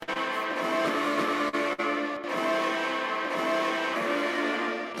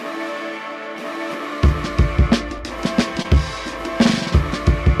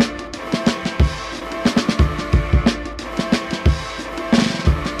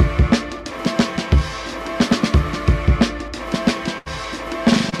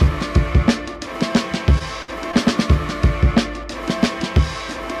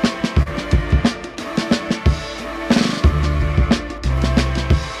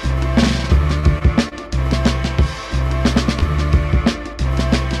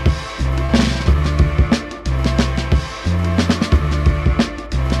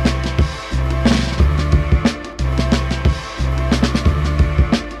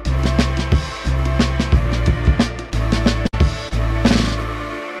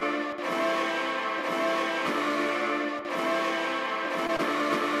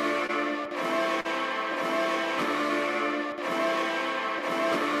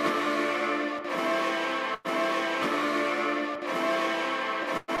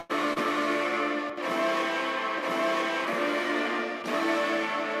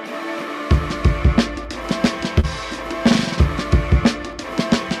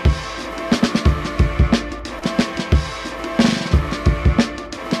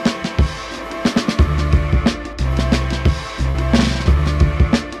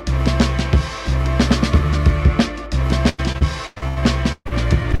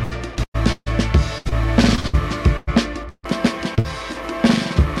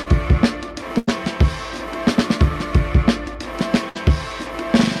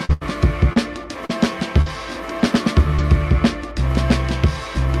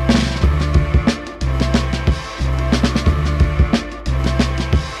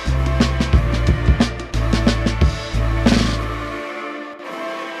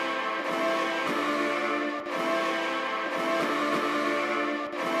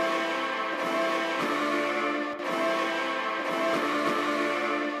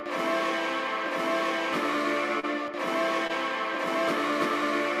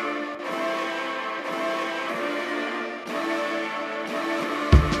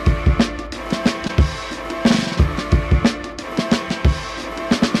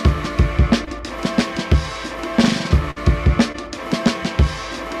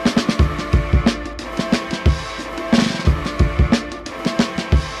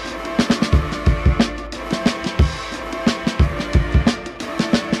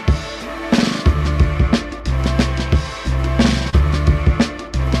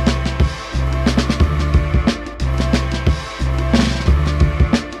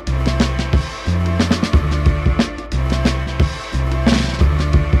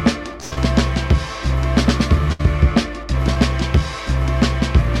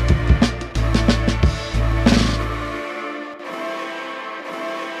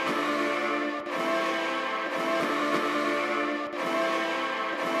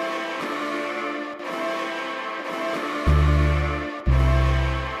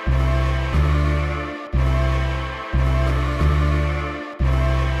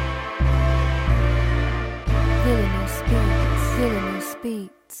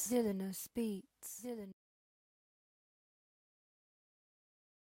Chris Beats, Dylan.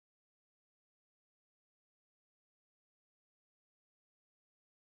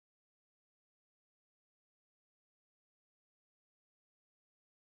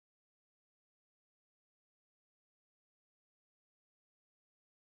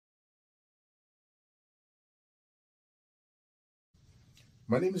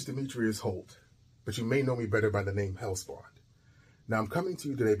 My name is Demetrius Holt, but you may know me better by the name Hellspawn. Now, I'm coming to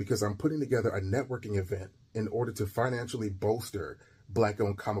you today because I'm putting together a networking event in order to financially bolster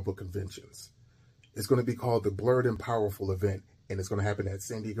Black-owned comic book conventions. It's going to be called the Blurred and Powerful event, and it's going to happen at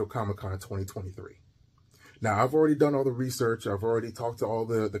San Diego Comic-Con 2023. Now, I've already done all the research. I've already talked to all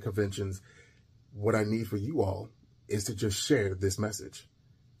the conventions. What I need for you all is to just share this message.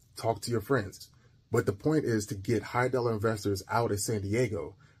 Talk to your friends. But the point is to get high-dollar investors out of San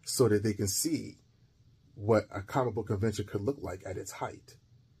Diego so that they can see what a comic book convention could look like at its height.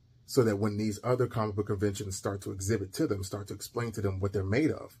 So that when these other comic book conventions start to exhibit to them, start to explain to them what they're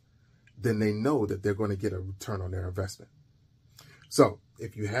made of, then they know that they're going to get a return on their investment. So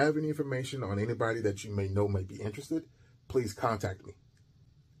if you have any information on anybody that you may know may be interested, please contact me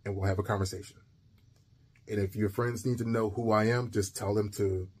and we'll have a conversation. And if your friends need to know who I am, just tell them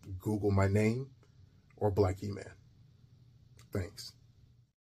to Google my name or Black E-Man. Thanks.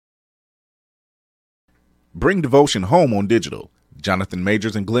 Bring devotion home on digital. Jonathan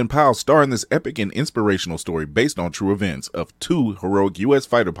Majors and Glenn Powell star in this epic and inspirational story based on true events of two heroic U.S.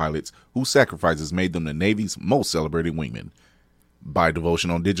 fighter pilots whose sacrifices made them the Navy's most celebrated wingmen. Buy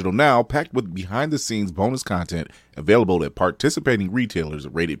devotion on digital now, packed with behind-the-scenes bonus content available at participating retailers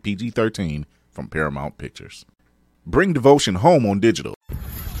rated PG-13 from Paramount Pictures. Bring devotion home on digital.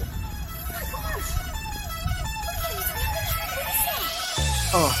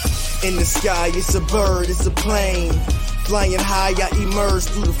 In the sky, it's a bird, it's a plane. Flying high, I emerge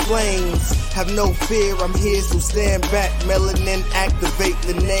through the flames. Have no fear, I'm here, so stand back. Melanin activate,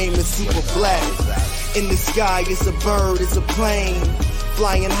 the name is super black. In the sky, it's a bird, it's a plane.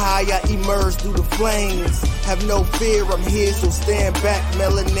 Flying high, I emerge through the flames. Have no fear, I'm here, so stand back.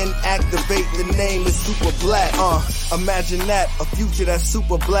 Melanin activate, the name is super black. Imagine that, a future that's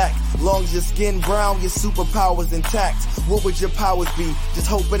super black. Long as your skin brown, your superpowers intact. What would your powers be? Just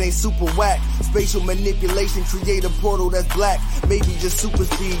hope it ain't super whack. Spatial manipulation, create a portal that's black. Maybe just super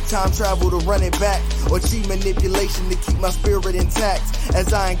speed, time travel to run it back. Or cheat manipulation to keep my spirit intact.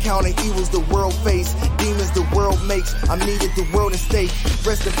 As I encounter evils the world face, demons the world makes, I'm needed the world in state.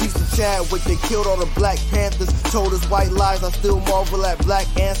 Rest in peace to Chadwick, they killed all the Black Panthers. Told us white lies, I still marvel at black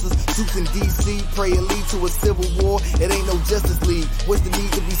answers. Suits in DC, pray it lead to a civil war. It ain't no Justice League, what's the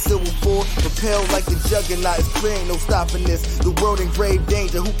need to be civil for? Propelled like the juggernaut, it's clear ain't no stopping this. The world in grave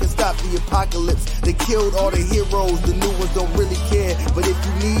danger, who can stop the apocalypse? They killed all the heroes, the new ones don't really care. But if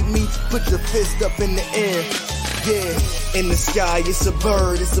you need me, put your fist up in the air. Yeah, in the sky, it's a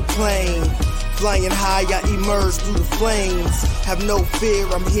bird, it's a plane. Flying high, I emerge through the flames. Have no fear,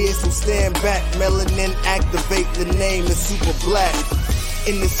 I'm here, so stand back. Melanin activate, the name is super black.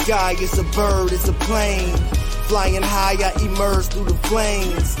 In the sky, it's a bird, it's a plane. Flying high, I emerge through the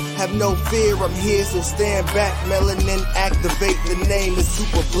flames. Have no fear, I'm here, so stand back. Melanin activate, the name is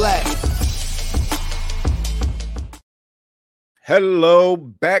super black. Hello,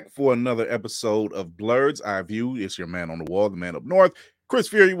 back for another episode of Blurred's Eye View. It's your man on the wall, the man up north, Chris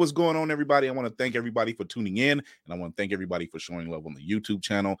Fury. What's going on, everybody? I want to thank everybody for tuning in, and I want to thank everybody for showing love on the YouTube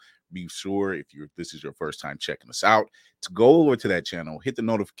channel. Be sure, if this is your first time checking us out, to go over to that channel, hit the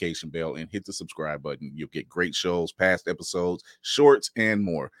notification bell, and hit the subscribe button. You'll get great shows, past episodes, shorts, and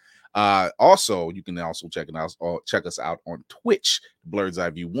more. Also, you can also check us out on Twitch, Blurred's Eye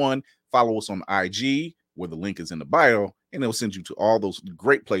View 1. Follow us on IG, where the link is in the bio, and it'll send you to all those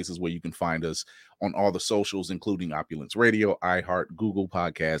great places where you can find us on all the socials, including Opulence Radio, iHeart, Google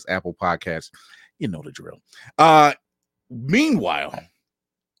Podcasts, Apple Podcasts. You know the drill. Meanwhile,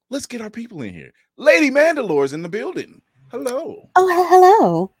 let's get our people in here. Lady Mandalore's in the building. Hello. Oh,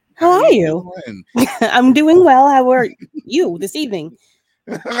 hello. How are you? I'm doing well. How are you this evening?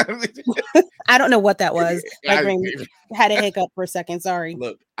 I don't know what that was. My brain had a hiccup for a second. Sorry.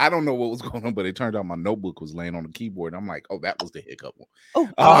 Look, I don't know what was going on, but it turned out my notebook was laying on the keyboard. I'm like, oh, that was the hiccup one.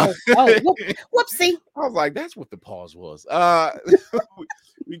 Whoopsie. I was like, that's what the pause was.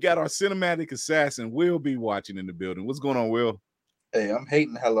 We got our cinematic assassin, Will, be watching in the building. What's going on, Will? Hey, I'm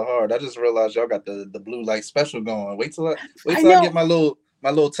hating hella hard. I just realized y'all got the blue light special going. Wait till I get my little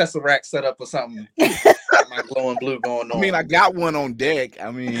Tesseract set up or something. Got my glowing blue going on. I mean, I got one on deck.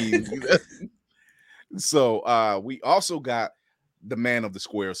 I mean, so we also got the man of the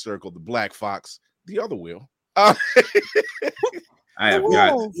square circle, the Black Fox, the other Will. I have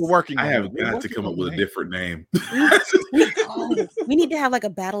got to come up with a different name. We need to have like a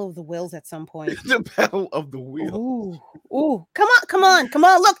battle of the wills at some point. The battle of the wheel. Ooh, come on!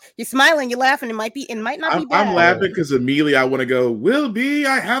 Look, you're smiling, you're laughing. It might not be bad. I'm laughing because immediately I want to go. Will be.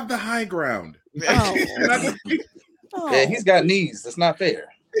 I have the high ground. Yeah, he's got knees. That's not fair.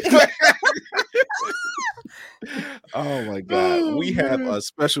 Oh my God. We have a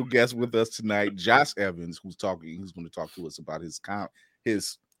special guest with us tonight, Josh Evans, who's going to talk to us about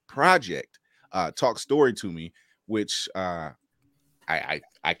his project, Talk Story to Me, which I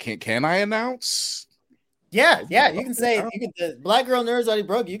can I announce? Yeah, you can say the Black Girl Nerds already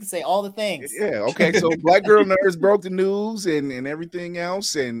broke. You can say all the things. Yeah, okay. So Black Girl Nerds broke the news and everything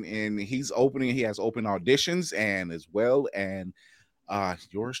else, and he has open auditions and as well, and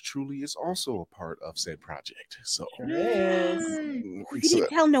yours truly is also a part of said project. So you didn't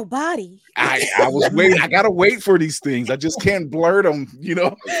tell nobody. I was waiting. I gotta wait for these things. I just can't blurt them, you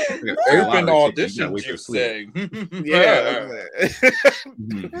know. Open audition, you say. Yeah.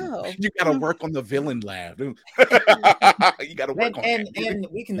 Oh. You gotta work on the villain lab. You gotta work on and that. And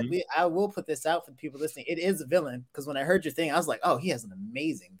we can I will put this out for the people listening. It is a villain, because when I heard your thing, I was like, oh, he has an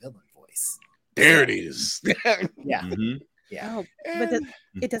amazing villain voice. There it is. Yeah. Mm-hmm. Yeah. Oh, but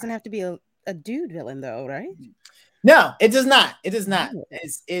it doesn't have to be a dude villain though, right? No, it does not. It does not.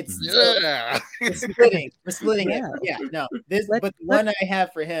 It's Yeah. We're splitting it. Yeah, no. But the one I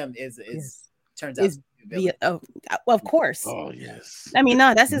have for him is turns out to be a villain. Well, of course. Oh yes. I mean,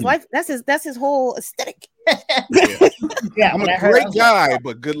 no, that's his life. That's his whole aesthetic. Yeah, I'm a great guy,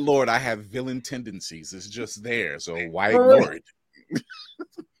 but good Lord, I have villain tendencies. It's just there. So why ignore it?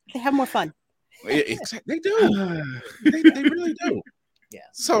 They have more fun. They do. They really do. Yeah.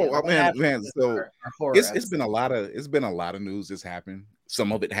 So man. So it's been a lot of news that's happened.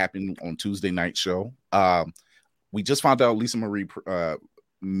 Some of it happened on Tuesday night show. We just found out Lisa Marie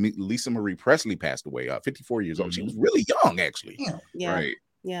Presley passed away. 54 years old. She was really young, actually. Yeah. Right.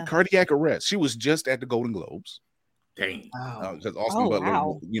 Yeah. Cardiac arrest. She was just at the Golden Globes. Dang. Because Austin Butler,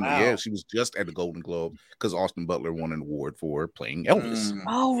 wow. Yeah, she was just at the Golden Globe because Austin Butler won an award for playing Elvis.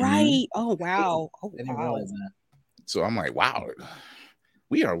 Oh, right. Oh, wow. Oh, I didn't wow. realize that. So I'm like, wow,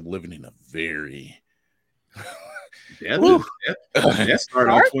 we are living in a very that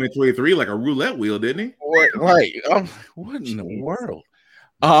started on 2023 like a roulette wheel, didn't he? Right. What in the world?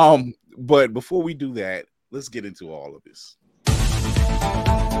 But before we do that, let's get into all of this.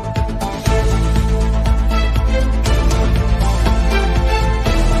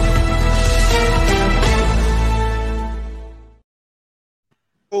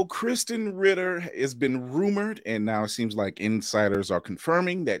 So Kristen Ritter has been rumored, and now it seems like insiders are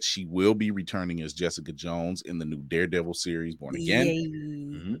confirming that she will be returning as Jessica Jones in the new Daredevil series, Born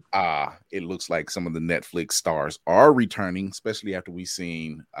Again. It looks like some of the Netflix stars are returning, especially after we've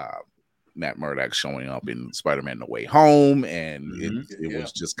seen Matt Murdock showing up in Spider-Man No Way Home, and it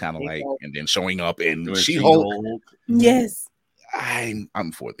was just kind of like, and then showing up in She-Hulk. Yes.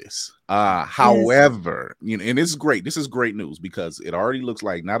 I'm for this. However, and it's great. This is great news because it already looks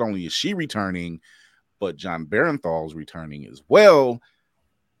like not only is she returning, but John Barenthal's returning as well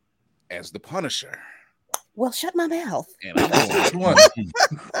as the Punisher. Well, shut my mouth. And I'm going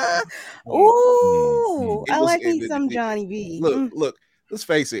Ooh, I like me some Johnny B. Look. Let's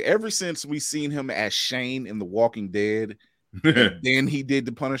face it. Ever since we seen him as Shane in The Walking Dead, and then he did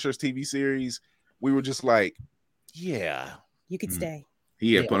the Punisher's TV series, we were just like, yeah. You could stay.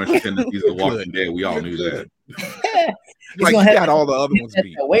 He had Punisher tendencies to Walking Dead. We all knew that. Like, he got all the other ones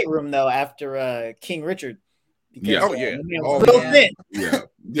beat. The weight room though after King Richard. Because,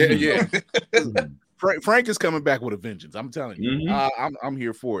 yeah. Frank is coming back with a vengeance. I'm telling you. I'm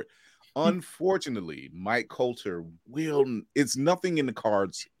here for it. Unfortunately, Mike Coulter it's nothing in the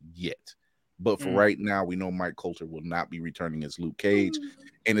cards yet. But for right now, we know Mike Coulter will not be returning as Luke Cage.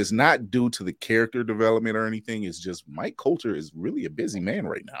 And it's not due to the character development or anything. It's just Mike Coulter is really a busy man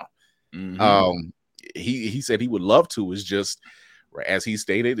right now. He said he would love to. It's just, as he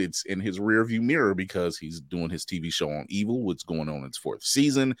stated, it's in his rearview mirror because he's doing his TV show on Evil, what's going on in its 4th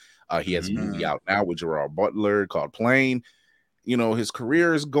season. He has a movie out now with Gerard Butler called Plane. His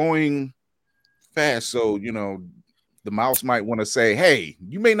career is going fast. So, the mouse might want to say, hey,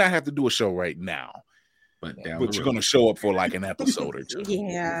 you may not have to do a show right now, but you're going to show up for like an episode or two.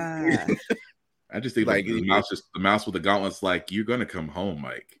 Yeah. I just think like the mouse with the gauntlets, like, you're going to come home,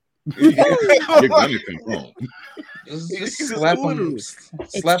 Mike. You're going to come home. Just slap him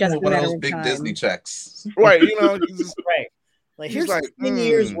with one of those big Disney checks. Right. Right. Like, here's like 10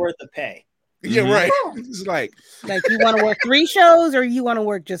 years worth of pay. Yeah, right. It's like you want to work 3 shows or you want to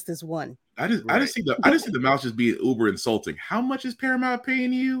work just this one? I just see the mouse just being uber insulting. How much is Paramount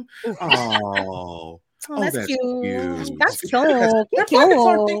paying you? Oh, that's cute. That's cute. That's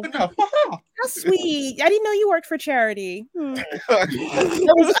cute. How sweet. I didn't know you worked for charity. That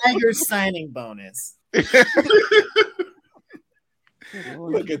was Iger's signing bonus.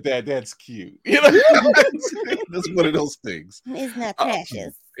 Look at that. That's cute. You know, that's one of those things. Isn't that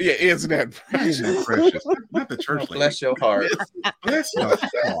precious? Yeah, isn't that precious? Not the church. Bless your heart. Bless your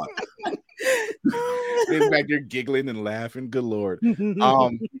heart. In fact, they're giggling and laughing. Good Lord.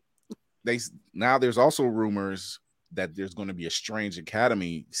 There's also rumors that there's going to be a Strange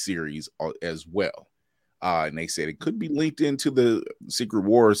Academy series as well. And they said it could be linked into the Secret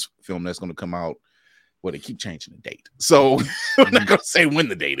Wars film that's going to come out. Well, they keep changing the date. So I'm not going to say when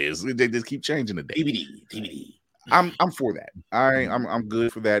the date is. They just keep changing the date. DVD. I'm for that. I'm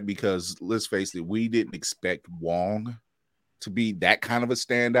good for that because let's face it, we didn't expect Wong to be that kind of a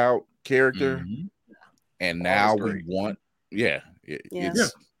standout character. Mm-hmm. And now we want,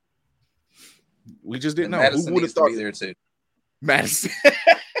 it's we just didn't know. Madison Who would have thought to be there too? Madison.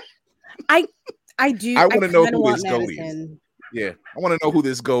 I do. I want to know who this goat is. Yeah, I want to know who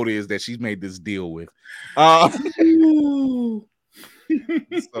this goat is that she's made this deal with.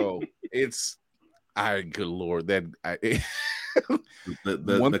 So it's, good Lord, that the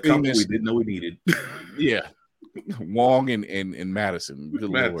couple we didn't know we needed. Yeah, Wong and Madison. Good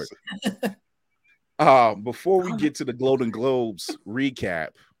Lord. Before we get to the Golden Globes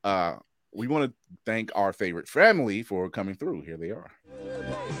recap, we want to thank our favorite family for coming through. Here they are.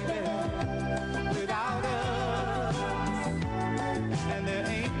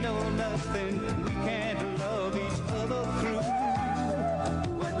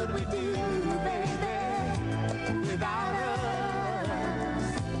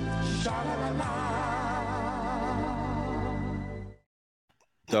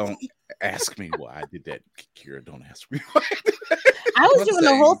 Don't ask me why I did that, Kira. Don't ask me why. I was doing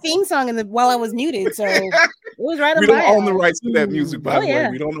the whole theme song while I was muted, so it was right. We don't own the rights to that music, by the way.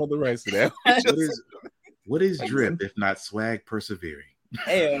 We don't own the rights to that. What is drip if not swag persevering?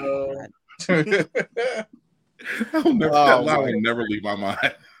 Hey, that line will never leave my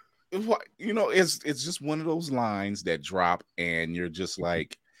mind. You know, it's just one of those lines that drop, and you're just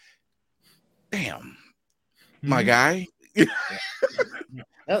like, "Damn, my guy."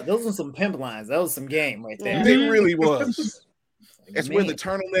 Those were some pimp lines. That was some game right there. It really was. That's where the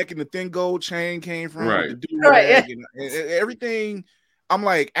turtleneck and the thin gold chain came from. Right. The do-rag and everything. I'm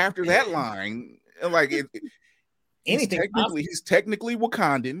like, after that line, like he's technically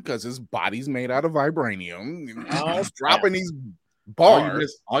Wakandan because his body's made out of vibranium. He's dropping these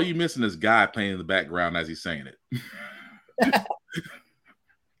bars. All you missing is Guy playing in the background as he's saying it.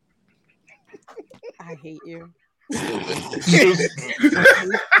 I hate you.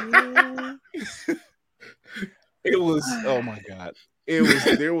 It was, oh my God.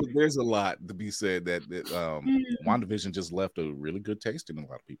 There's a lot to be said that WandaVision just left a really good taste in a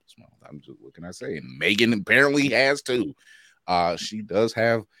lot of people's mouth. What can I say? And Megan apparently has too. She does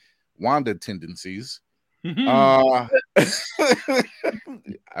have Wanda tendencies. I'm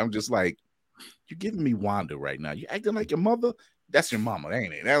just like, you're giving me Wanda right now. You acting like your mother? That's your mama,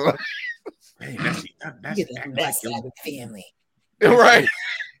 ain't it? That's that's your family. Right.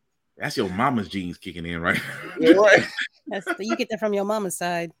 That's your mama's genes kicking in, right? Right. You get that from your mama's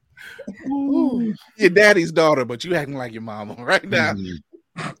side. Ooh. Your daddy's daughter, but you acting like your mama right now.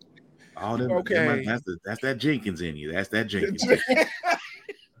 All them, okay. That's that Jenkins in you. That's that Jenkins.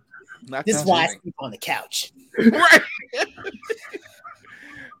 This is why I sleep on the couch. Right.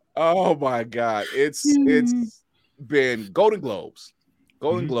 Oh my God. It's been Golden Globes,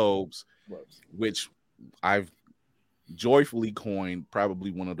 which I've joyfully coined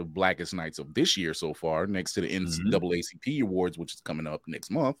probably one of the blackest nights of this year so far, next to the NAACP Awards, which is coming up next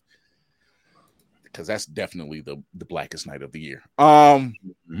month, because that's definitely the blackest night of the year.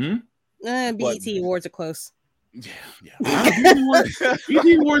 BET Awards are close. Yeah. BET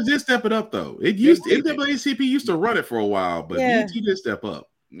Awards did step it up though. NAACP used to run it for a while, but BET did step up.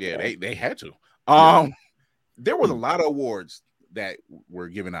 Yeah, they had to. There was a lot of awards that were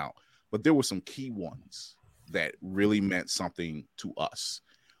given out, but there were some key ones that really meant something to us.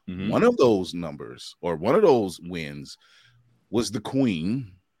 One of those numbers, or one of those wins, was the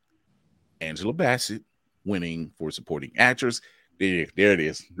Queen, Angela Bassett, winning for supporting actress. There it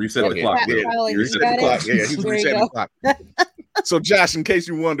is. Reset the clock. Reset the clock. Yeah, he's resetting the clock. So, Josh, in case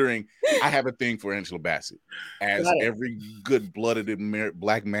you're wondering, I have a thing for Angela Bassett, as every good-blooded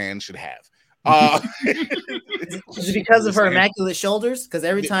black man should have. Is it because of her immaculate shoulders? Because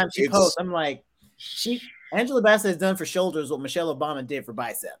every time she posts, I'm like, she Angela Bassett has done for shoulders what Michelle Obama did for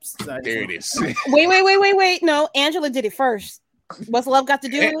biceps. So there it is. Wait. No, Angela did it first. What's love got to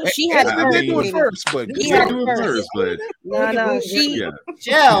do with it? She had it first. But No, she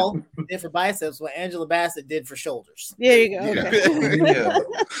Michelle did for biceps what Angela Bassett did for shoulders. There you go.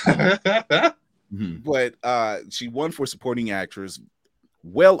 Okay. But she won for supporting actress.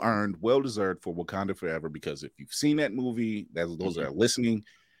 Well earned, well deserved for Wakanda Forever, because if you've seen that movie, those that are listening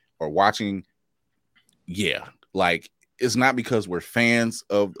or watching, yeah, like it's not because we're fans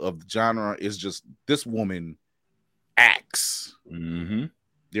of the genre. It's just this woman acts.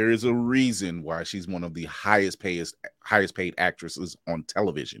 There is a reason why she's one of the highest paid actresses on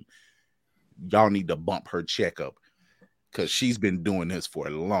television. Y'all need to bump her check up because she's been doing this for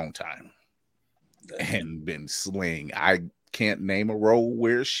a long time and been slaying. I can't name a role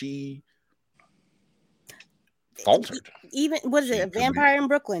where she faltered. Even what is it? A Vampire in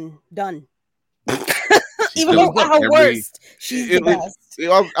Brooklyn done. Even though her worst, she's the best.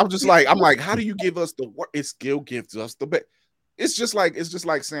 I'm just like, how do you give us the worst? It still gives us the best. It's just like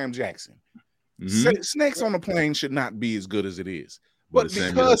Sam Jackson. Snakes on a Plane should not be as good as it is, but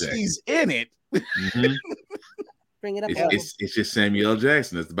because he's in it, bring it up. It's just Samuel L.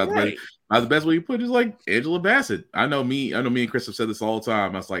 Jackson. That's about the best way you put it. Is like Angela Bassett. I know me and Chris have said this all the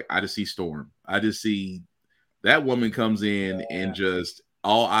time. I was like, I just see Storm. I just see that woman comes in and just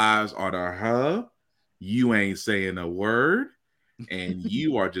all eyes are to her. You ain't saying a word, and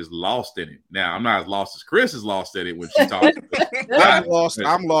you are just lost in it. Now, I'm not as lost as Chris is lost in it when she talks. I'm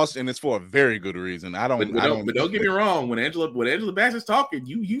lost, and it's for a very good reason. But don't get me wrong. When Angela Bassett's talking,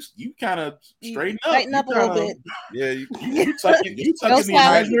 you kind of straighten up. Tighten up a little bit. Yeah, you tucking the try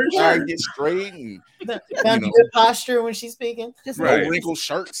to get straight and good posture when she's speaking. Just no wrinkled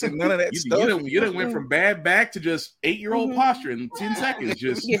shirts and none of that stuff. You done went from bad back to just 8-year-old posture in 10 seconds.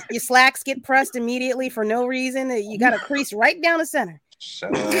 Just your slacks get pressed immediately for no reason. You got a crease right down the center.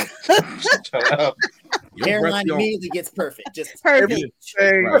 Shut up. Hairline immediately gets perfect. Just perfect.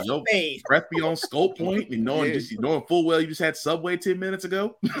 Breath be on scope point and knowing full well you just had Subway 10 minutes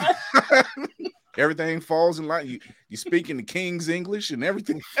ago. Everything falls in line. You speak in the King's English and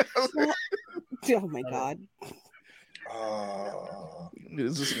everything. Oh my God.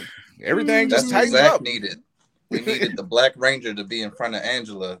 Everything just tightens Zach up. We needed the Black Ranger to be in front of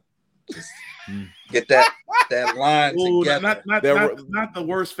Angela. Just get that line together. Not the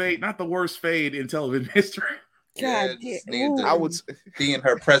worst fade in television history. God, I would be in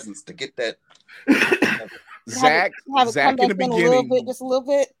her presence to get that. Zach in the beginning, just a little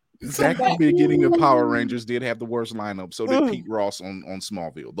bit. Zach in the beginning of Power Rangers did have the worst lineup. So did Pete Ross on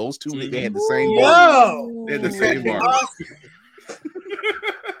Smallville. Those two, they had the same bar. They had the same bar.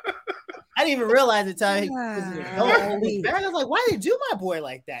 I didn't even realize the time. I was like, why did you do my boy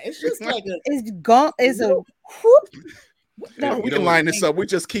like that? It's just like it's a whoop. No, we can line this up. We're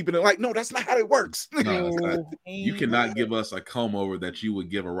just keeping it like, no, that's not how it works. No, you cannot give us a comb over that you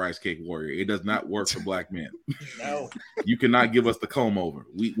would give a rice cake warrior. It does not work for black men. No, you cannot give us the comb over.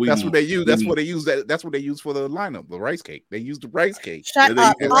 That's what they use. That's what they use. That's what they use for the lineup. The rice cake. They use the rice cake. Shut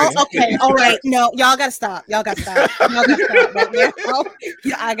up. Okay. All right. No, y'all gotta stop. Right now.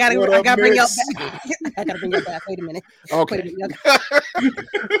 I gotta bring y'all back. I gotta bring y'all back. Wait a minute. Okay.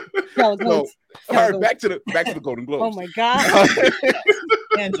 All right, back to the Golden Globes. Oh my God.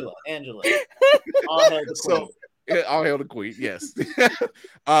 Angela. All hail the queen. All hail the queen, yes.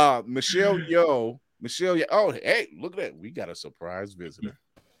 Michelle Yeoh. Oh, hey, look at that. We got a surprise visitor.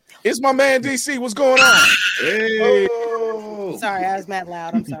 It's my man DC. What's going on? Hey. Oh. Sorry, I was mad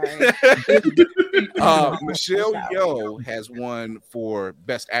loud. I'm sorry. Michelle Yeoh has won for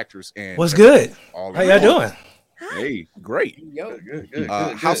Best Actress and what's good? How y'all doing? Hey, great. Good.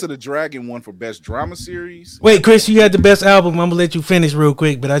 House of the Dragon won for Best Drama Series. Wait, Chris, you had the best album. I'm gonna let you finish real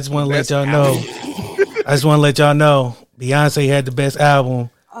quick, but I just want to let y'all know. Beyonce had the best album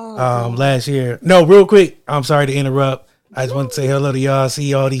last year. No, real quick. I'm sorry to interrupt. I just want to say hello to y'all.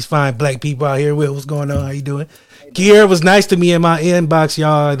 See all these fine black people out here. What's going on? How you doing? Kiera was nice to me in my inbox,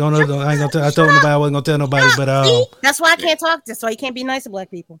 y'all. I told nobody I wasn't gonna tell nobody, but that's why I can't talk. That's why you can't be nice to black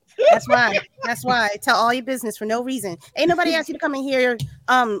people. That's why. I tell all your business for no reason. Ain't nobody asked you to come in here,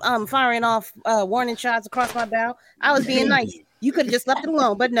 firing off warning shots across my bow. I was being nice. You could have just left it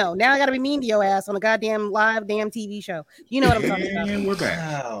alone, but no. Now I gotta be mean to your ass on a goddamn live TV show. You know what I'm talking about? And we're back.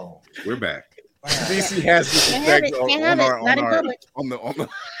 Wow. We're back. DC has this effect on the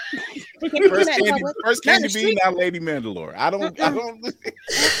first Candy Bean, now Lady Mandalore. I don't.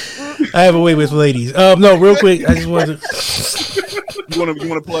 I have a way with ladies. No, real quick. I just wanted to. You want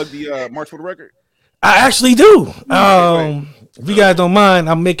to plug the March for the Record? I actually do. if you guys don't mind,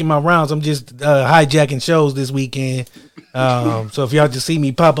 I'm making my rounds. I'm just hijacking shows this weekend. So if y'all just see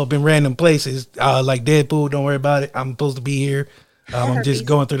me pop up in random places, like Deadpool, don't worry about it. I'm supposed to be here. I'm just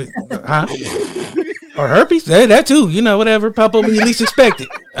going through the or herpes. Hey, that too. You know, whatever. Pop up when you least expect it.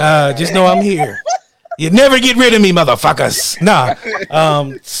 Just know I'm here. You never get rid of me, motherfuckers. Nah.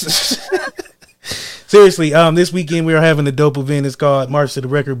 Seriously, this weekend we are having a dope event. It's called March to the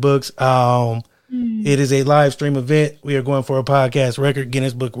Record Books. It is a live stream event. We are going for a podcast record,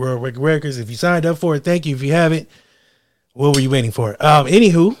 Guinness Book World Records. If you signed up for it, thank you. If you haven't, what were you waiting for?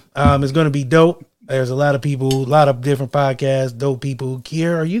 Anywho, it's going to be dope. There's a lot of people, a lot of different podcasts, dope people.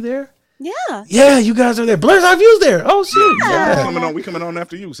 Kiera, are you there? Yeah. Yeah, you guys are there. Blur's Eye View's there. Oh, shit. Yeah. We coming on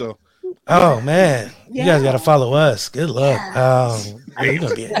after you, so. Oh, man. You guys got to follow us. Good luck. You're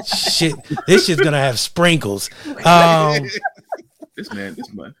going to get shit. This shit's going to have sprinkles. This man.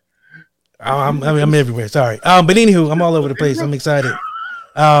 I'm everywhere. Sorry. But anywho, I'm all over the place. I'm excited.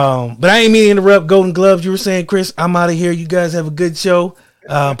 But I ain't mean to interrupt. Golden Gloves, you were saying, Chris, I'm out of here. You guys have a good show.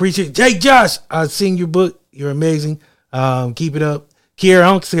 Appreciate it. Hey, Josh, I've seen your book. You're amazing. Keep it up. Kiera,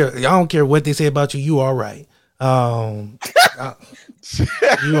 I don't care what they say about you. You all right.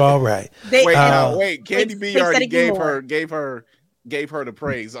 You all right. Wait. Candy B already gave her the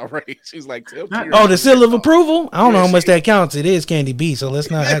praise already. She's like, oh, the seal of approval. I don't know how much that counts. It is Candy B, so let's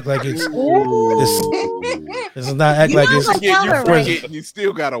not act like it's. Let's not act like it's. You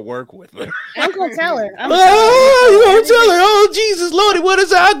still gotta work with her. I'm gonna tell her. You gonna tell her? Oh, Jesus, Lordy, what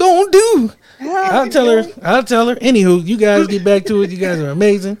is I gonna do? I'll tell her. Anywho, you guys get back to it. You guys are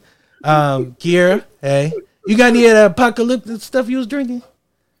amazing. Kiera, hey, you got any of that apocalyptic stuff you was drinking?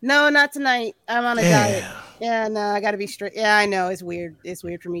 No, not tonight. I'm on a diet. Yeah, no, I gotta be straight. Yeah, I know it's weird. It's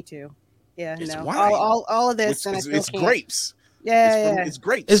weird for me too. Yeah, it's no, wine. all of this, it's grapes. Yeah, it's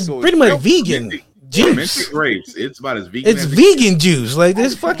grapes. It's pretty much vegan juice. Grapes. It's about as vegan. It's vegan juice. Like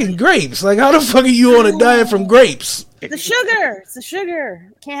this fucking grapes. Like how the fuck are you on a diet from grapes? The sugar. It's the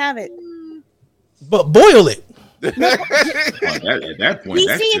sugar. Can't have it. But boil it. At that point,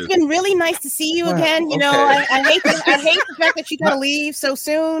 DC, it's been really nice to see you again. You know, I hate the fact that you gotta leave so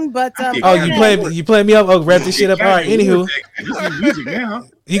soon. But you playing me up? Oh, wrap this shit up. All right. Anywho,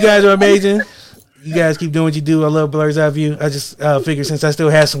 you guys are amazing. You guys keep doing what you do. I love Blur's Eye View. I just figure since I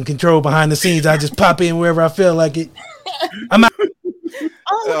still have some control behind the scenes, I just pop in wherever I feel like it. I'm out.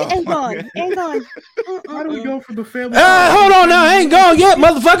 Oh, ain't gone. How do we go from the family? Hold on now. I ain't gone yet,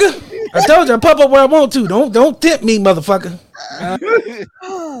 motherfucker. I told you I pop up where I want to. Don't tempt me, motherfucker.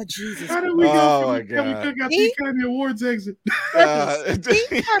 Oh, Jesus. How did we go from the Family Academy Awards exit?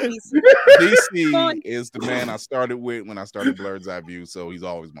 DC is the man I started with when I started Blur's Eye View, so he's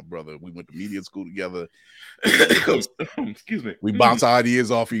always my brother. We went to media school together. Excuse me. We bounce ideas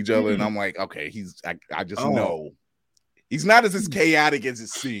off each other, and I'm like, okay, I just know. He's not as chaotic as it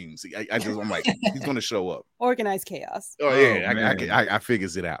seems. I'm like, he's gonna show up. Organized chaos. Oh yeah, I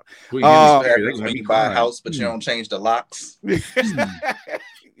figures it out. When you buy a house, but you don't change the locks.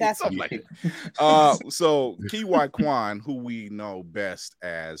 That's something like it. So Ki-Wai Kwan, who we know best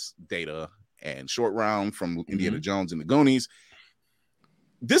as Data and Short Round from Indiana Jones and the Goonies.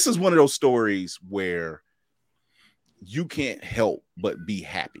 This is one of those stories where you can't help but be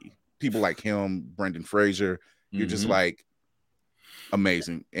happy. People like him, Brendan Fraser. You're just like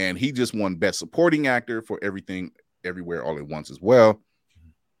amazing. And he just won Best Supporting Actor for Everything, Everywhere, All at Once as well.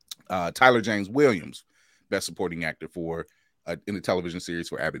 Tyler James Williams, Best Supporting Actor for in the television series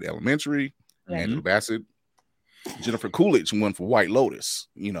for Abbott Elementary. Angela Bassett. Jennifer Coolidge won for White Lotus,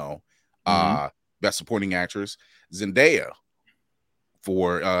 Best Supporting Actress. Zendaya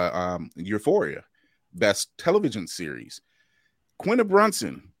for Euphoria. Best Television Series. Quinta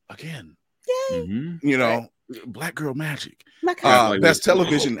Brunson, again. Yay. Black Girl Magic, best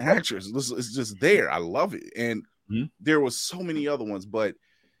television actress. It's just there. I love it, and there was so many other ones,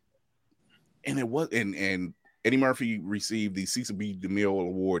 and Eddie Murphy received the Cecil B. DeMille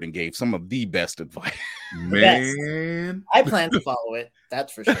Award and gave some of the best advice. Man, I plan to follow it.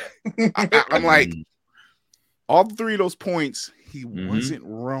 That's for sure. I'm like, all three of those points, he wasn't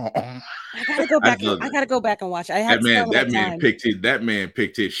wrong. I gotta go back. I gotta go back and watch it. That man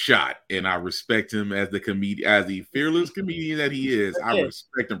picked his shot, and I respect him as the fearless comedian that he is. I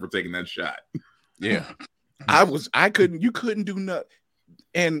respect him for taking that shot. Yeah, you couldn't do nothing.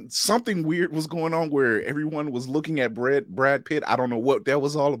 And something weird was going on where everyone was looking at Brad Pitt. I don't know what that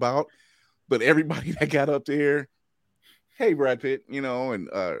was all about, but everybody that got up there, hey, Brad Pitt, and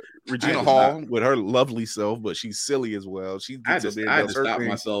Regina Hall with her lovely self, but she's silly as well. I had to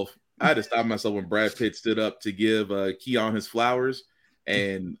stop myself when Brad Pitt stood up to give Keon his flowers,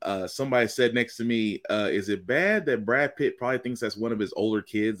 And somebody said next to me, is it bad that Brad Pitt probably thinks that's one of his older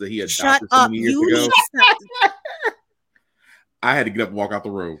kids that he adopted so many years ago? I had to get up and walk out the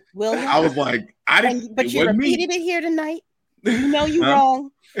room. William, I was like, I didn't. But you repeated it here tonight. You know you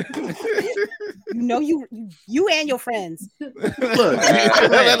wrong. You know you and your friends. Look,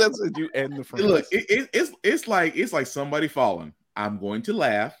 you and the friends. Look, it's like somebody falling. I'm going to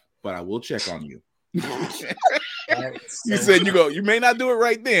laugh, but I will check on you. You said you may not do it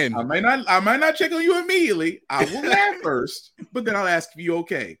right then. I might not check on you immediately. I will laugh first, but then I'll ask if you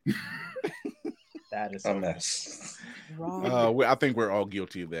okay. That is a mess. I think we're all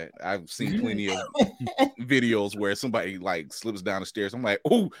guilty of that. I've seen plenty of videos where somebody like slips down the stairs. I'm like,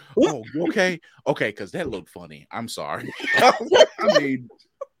 oh, you okay? Okay, because that looked funny. I'm sorry. I mean,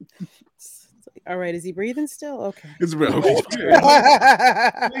 all right, is he breathing still? Okay. It's real. Okay.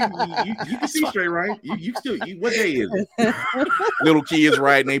 You can see straight, right? You still. What day is it? Little kids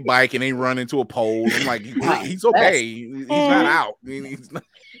riding a bike and they run into a pole. I'm like, he's okay. He's not out. I mean, he's not.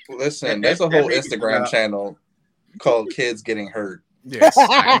 Listen, there's a whole Instagram channel called Kids Getting Hurt. Yes,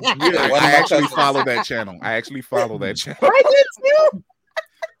 I actually follow that channel. I did too.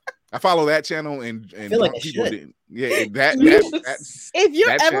 I follow that channel and I feel like people didn't. Yeah, if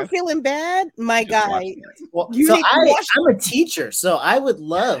you're ever feeling bad, my guy. Well, so I'm a teacher, so I would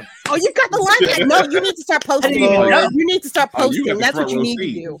love. Oh, you got the line. No, you need to start posting. You need to start posting. That's what you need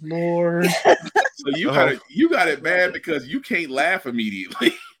to do. Lord. So you got it bad because you can't laugh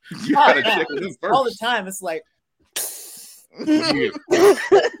immediately. You gotta check with him first. All the time. It's like you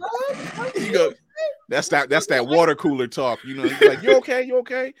go. That's that water cooler talk. You know, you're like, you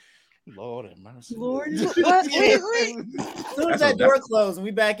okay? Lord have mercy. Lord, as soon as that door closed and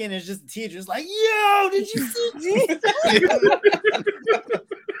we back in, it's just the teacher's like, yo, did you see?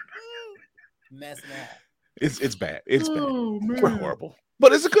 Messing up. It's bad. It's bad. We're horrible,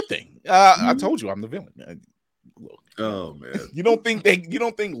 but it's a good thing. I told you I'm the villain. Look, oh man, you don't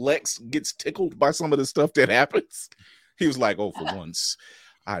think Lex gets tickled by some of the stuff that happens? He was like, oh, for once,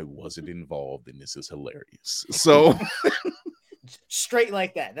 I wasn't involved, and this is hilarious. So. Straight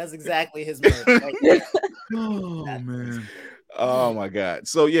like that. That's exactly his move. Oh man. Oh my god.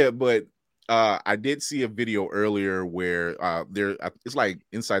 So yeah, but I did see a video earlier where it's like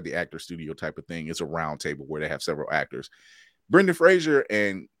inside the actor studio type of thing. It's a round table where they have several actors. Brendan Fraser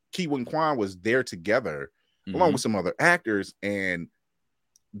and Ki-Wen Kwan was there together along with some other actors, and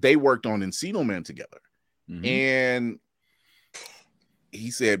they worked on Encino Man together. And he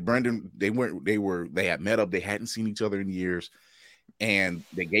said Brendan, they had met up, they hadn't seen each other in years. And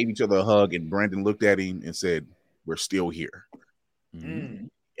they gave each other a hug, and Brandon looked at him and said, "We're still here."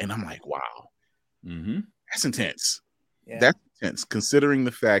 And I'm like, "Wow, that's intense. Yeah. That's intense, considering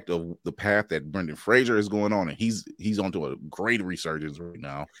the fact of the path that Brendan Fraser is going on, and he's onto a great resurgence right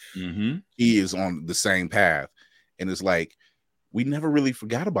now. He is on the same path, and it's like we never really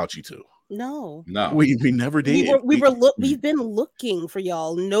forgot about you two. No, we never did. We've been looking for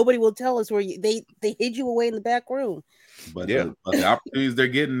y'all. Nobody will tell us where they hid you away in the back room. But the opportunities they're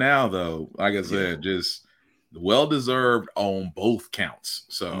getting now, though, like I said, just well deserved on both counts.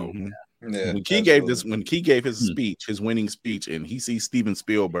 So when Key gave his speech, his winning speech, and he sees Steven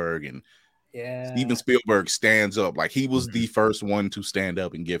Spielberg, and Steven Spielberg stands up like he was the first one to stand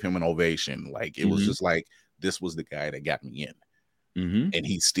up and give him an ovation. Like it was just like this was the guy that got me in, and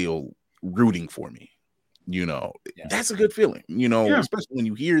he's still rooting for me. You know, that's a good feeling. You know, especially when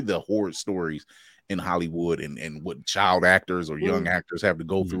you hear the horror stories in Hollywood and what child actors or young actors have to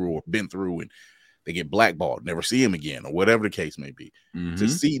go through or been through, and they get blackballed, never see him again, or whatever the case may be. To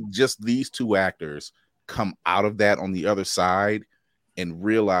see just these two actors come out of that on the other side and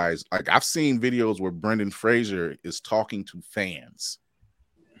realize, like I've seen videos where Brendan Fraser is talking to fans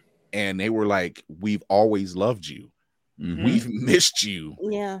and they were like, "We've always loved you. We've missed you."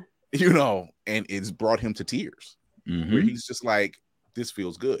 You know, and it's brought him to tears where he's just like, this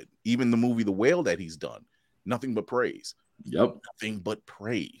feels good. Even the movie The Whale that he's done, nothing but praise. Nothing but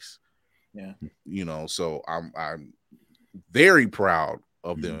praise. You know, so I'm very proud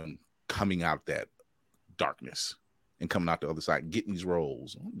of them coming out that darkness and coming out the other side, getting these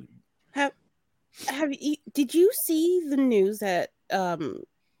roles. Did you see the news that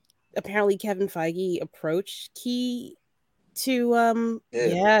apparently Kevin Feige approached Key to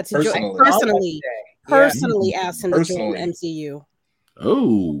personally asked him to join the MCU.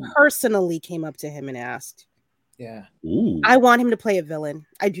 Personally came up to him and asked. I want him to play a villain.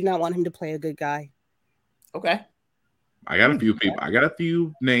 I do not want him to play a good guy. Okay. I got a few people. I got a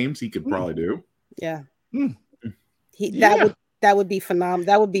few names he could probably do. That would be phenomenal.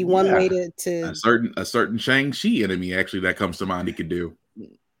 That would be one way to a certain Shang-Chi enemy actually that comes to mind he could do.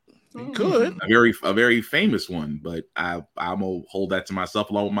 You could. A very famous one, but I'm gonna hold that to myself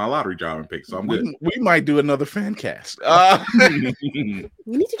along with my lottery drawing pick. So I'm good. We might do another fan cast. We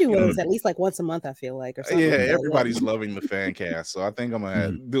need to do one of those at least like once a month, I feel like, or something. Yeah, everybody's loving the fan cast. So I think I'm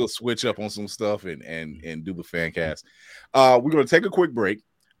gonna do a switch up on some stuff and do the fan cast. We're gonna take a quick break.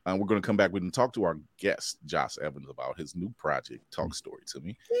 We're going to come back. We can talk to our guest, Josh Evans, about his new project, Talk Story to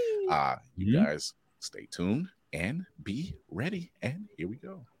Me. You guys stay tuned and be ready. And here we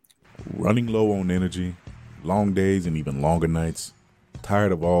go. Running low on energy, long days and even longer nights.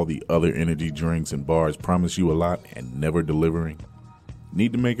 Tired of all the other energy drinks and bars promise you a lot and never delivering.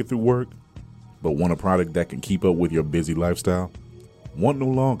 Need to make it through work, but want a product that can keep up with your busy lifestyle? Want no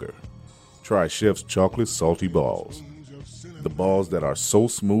longer. Try Chef's Chocolate Salty Balls. The balls that are so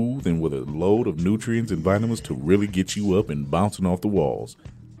smooth and with a load of nutrients and vitamins to really get you up and bouncing off the walls.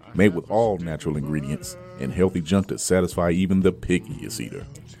 Made with all natural ingredients and healthy junk to satisfy even the pickiest eater.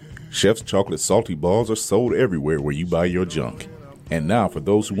 Chef's Chocolate Salty Balls are sold everywhere where you buy your junk. And now for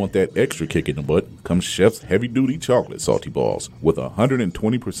those who want that extra kick in the butt, comes Chef's Heavy Duty Chocolate Salty Balls with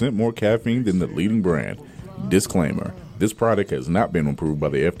 120% more caffeine than the leading brand. Disclaimer, this product has not been approved by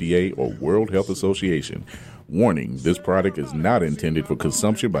the FDA or World Health Association. Warning, this product is not intended for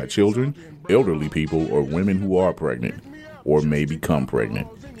consumption by children, elderly people, or women who are pregnant or may become pregnant.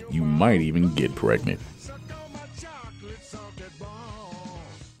 You might even get pregnant.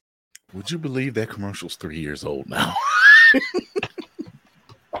 Would you believe that commercial's 3 years old now?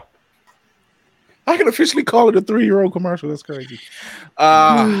 I can officially call it a 3-year-old commercial. That's crazy.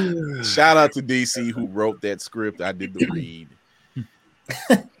 Shout out to DC who wrote that script. I did the read.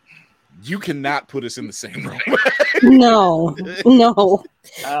 You cannot put us in the same room. No. Oh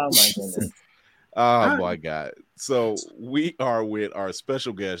my goodness. Oh my God. So we are with our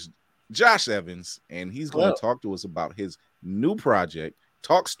special guest, Josh Evans, and he's going to talk to us about his new project,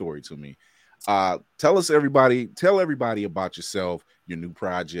 Talk Story to Me. Tell everybody about yourself, your new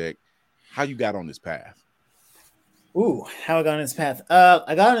project, how you got on this path. Ooh, how I got on this path.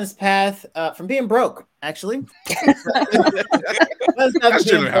 I got on this path from being broke, actually. That's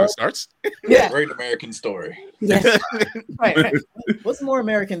generally how it starts. Yeah. Great American story. Yes. Right. What's more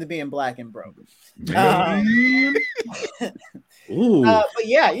American than being black and broke? But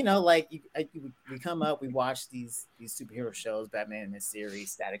yeah, you know, like we come up, we watch these superhero shows, Batman this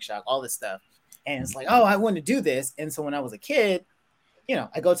series, Static Shock, all this stuff, and it's like, oh, I want to do this. And so when I was a kid, you know,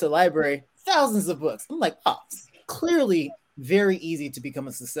 I go to the library, thousands of books. I'm like, oh, clearly very easy to become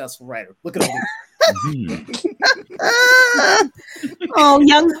a successful writer. Look at all these.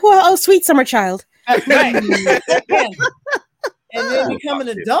 Oh, sweet summer child. Right. And then become an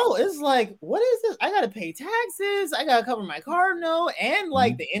adult, it's like, what is this? I gotta pay taxes, I gotta cover my car note, and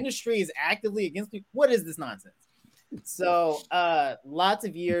like the industry is actively against me. What is this nonsense? So lots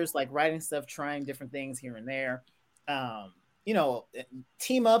of years like writing stuff, trying different things here and there. You know,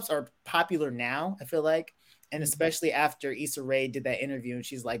 team ups are popular now, I feel like. And especially after Issa Rae did that interview, and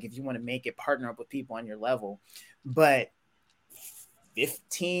she's like, if you want to make it, partner up with people on your level. But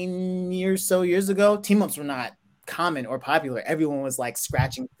 15 years ago, team ups were not common or popular. Everyone was like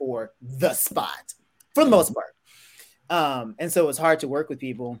scratching for the spot for the most part. And so it was hard to work with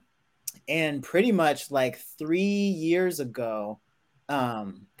people. And pretty much like 3 years ago,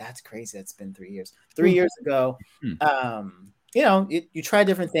 that's crazy. It's been 3 years. 3 years ago, you know, you try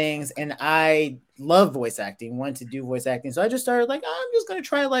different things, and I love voice acting, wanted to do voice acting. So I just started like, I'm just going to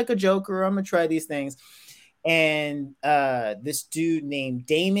try like a Joker. I'm going to try these things. And this dude named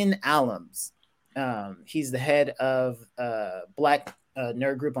Damon Allums, he's the head of Black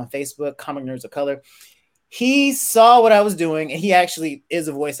nerd group on Facebook, Comic Nerds of Color. He saw what I was doing, and he actually is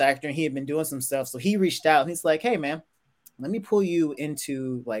a voice actor, and he had been doing some stuff. So he reached out, and he's like, hey, man, let me pull you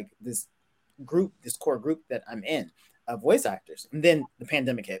into like this core group that I'm in. Voice actors. And then the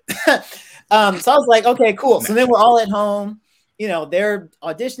pandemic hit. So I was like, okay, cool. So then we're all at home, you know, they're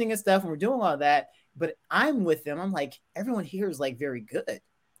auditioning and stuff, and we're doing all that, but I'm with them. I'm like, everyone here is like very good.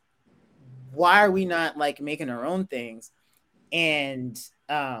 Why are we not like making our own things? And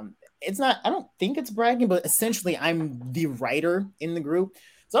it's not, I don't think it's bragging, but essentially I'm the writer in the group.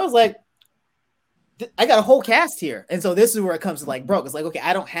 So I was like, I got a whole cast here. And so this is where it comes to like broke. It's like, okay,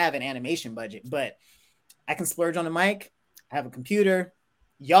 I don't have an animation budget, but I can splurge on a mic. I have a computer.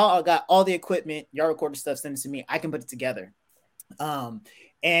 Y'all got all the equipment. Y'all record the stuff, send it to me. I can put it together.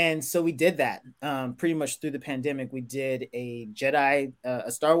 And so we did that pretty much through the pandemic. We did a Jedi,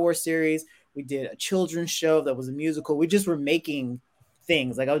 a Star Wars series. We did a children's show that was a musical. We just were making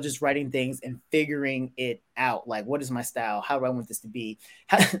things. Like I was just writing things and figuring it out. Like, what is my style? How do I want this to be?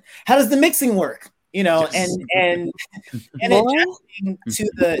 How does the mixing work? you know, Yes. and adjusting to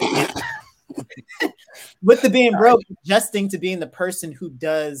the with the being broke, adjusting to being the person who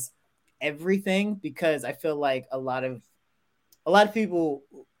does everything, because I feel like a lot of people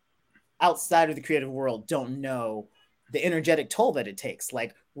outside of the creative world don't know the energetic toll that it takes.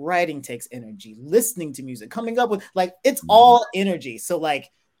 Like writing takes energy, listening to music, coming up with, like, it's all energy. So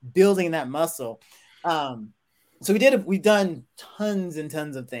like building that muscle. So we've done tons and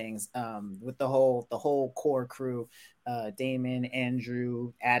tons of things with the whole core crew, Damon,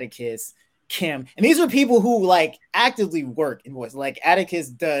 Andrew, Atticus, Kim. And these are people who like actively work in voice. Like Atticus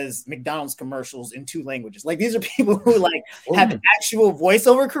does McDonald's commercials in 2 languages. Like these are people who like have actual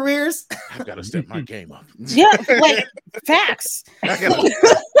voiceover careers. I've got to step my game up. Yeah, like facts. I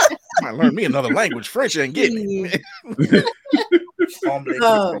might learn me another language. French ain't getting me.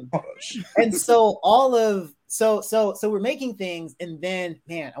 And so so we're making things, and then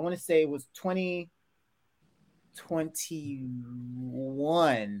man, I want to say it was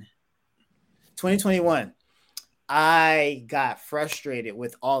 2021, I got frustrated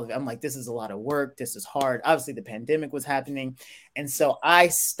with all of it. I'm like, this is a lot of work. This is hard. Obviously, the pandemic was happening. And so I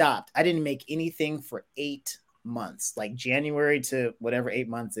stopped. I didn't make anything for 8 months, like January to whatever 8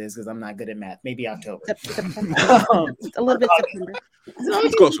 months is, because I'm not good at math. Maybe October. A little bit September.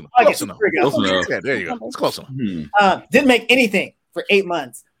 It's close enough. Close enough. Yeah, there you go. It's close enough. Didn't make anything for 8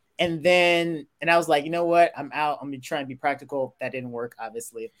 months. And I was like, you know what? I'm out. I'm going to try and be practical. That didn't work,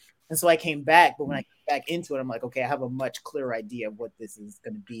 obviously. And so I came back, but when I came back into it, I'm like, okay, I have a much clearer idea of what this is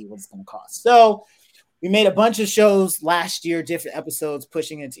going to be, what it's going to cost. So we made a bunch of shows last year, different episodes,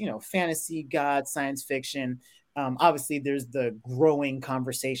 pushing into, fantasy, God, science fiction. Obviously, there's the growing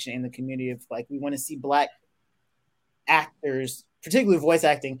conversation in the community of like, we want to see Black actors, particularly voice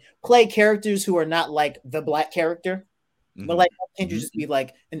acting, play characters who are not like the Black character, but like, can't you just be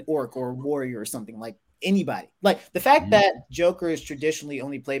like an orc or a warrior or something, like anybody? Like the fact that Joker is traditionally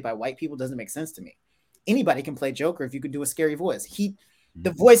only played by white people doesn't make sense to me. Anybody can play Joker if you could do a scary voice.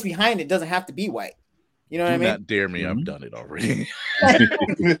 The voice behind it doesn't have to be white. You know what I mean? Do not dare me. I've done it already.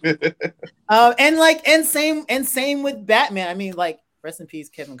 and same with Batman. I mean, like, rest in peace,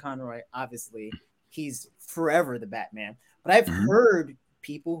 Kevin Conroy. Obviously, he's forever the Batman. But I've heard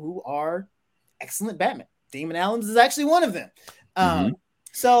people who are excellent Batman. Damon Allens is actually one of them.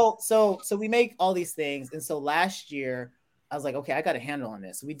 So we make all these things. And so last year, I was like, okay, I got a handle on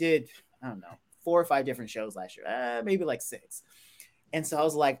this. We did, I don't know, 4 or 5 different shows last year, maybe like 6. And so I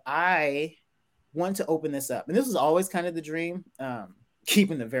was like, I want to open this up. And this was always kind of the dream,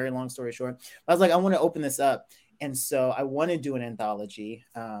 keeping the very long story short. I was like, I want to open this up. And so I want to do an anthology.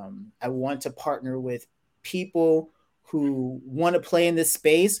 I want to partner with people who want to play in this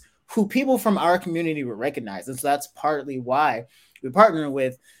space, who people from our community would recognize. And so that's partly why we partner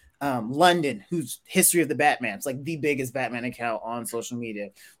with London, who's History of the Batman. It's like the biggest Batman account on social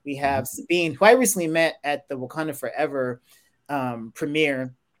media. We have Sabine, who I recently met at the Wakanda Forever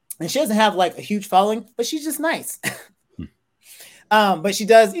premiere. And she doesn't have like a huge following, but she's just nice. But she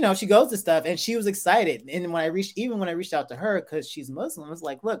does, she goes to stuff, and she was excited. And when I reached out to her, because she's Muslim, I was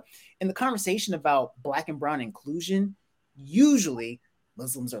like, look, in the conversation about Black and brown inclusion, usually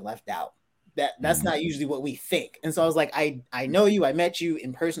Muslims are left out. That's not usually what we think. And so I was like, I know you, I met you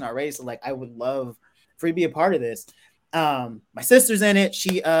in person already. So like, I would love for you to be a part of this. My sister's in it.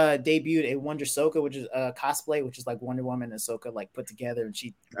 She debuted a Wonder Soka, which is a cosplay, which is like Wonder Woman and Soka like put together. And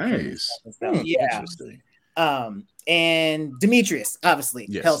she yeah. Interesting. And Demetrius, obviously,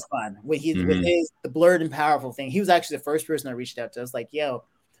 Hellspawn, with his the blurred and powerful thing. He was actually the first person I reached out to. I was like, yo,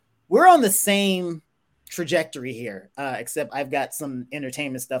 we're on the same trajectory here, except I've got some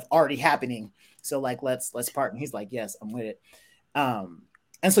entertainment stuff already happening. So like, let's partner. He's like, yes, I'm with it. And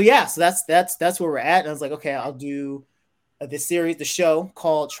so that's where we're at. And I was like, okay, I'll do this series, the show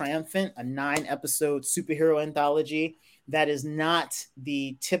called Triumphant, a 9-episode superhero anthology that is not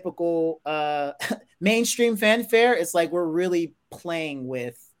the typical mainstream fanfare. It's like we're really playing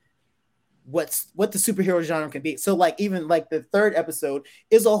with what the superhero genre can be. So like even like the 3rd episode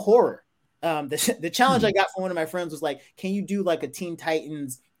is a horror. The challenge I got from one of my friends was like, can you do like a Teen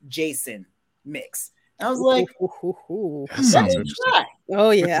Titans Jason mix? And I was like, that sounds interesting. Oh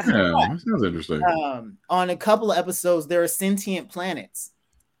yeah. That sounds interesting. On a couple of episodes, there are sentient planets.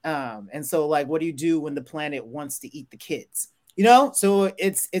 And so like, what do you do when the planet wants to eat the kids? So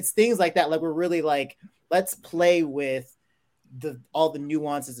it's things like that. Like we're really like, let's play with all the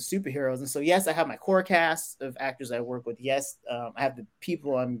nuances of superheroes. And so, yes, I have my core cast of actors I work with. Yes, I have the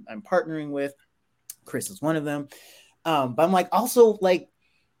people I'm partnering with. Chris is one of them. But I'm like, also like,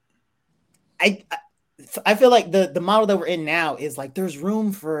 I feel like the model that we're in now is like there's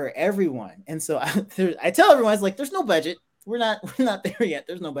room for everyone, and so I tell everyone, it's like there's no budget. We're not there yet.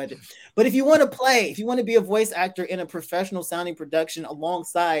 There's no budget. But if you want to play, if you want to be a voice actor in a professional sounding production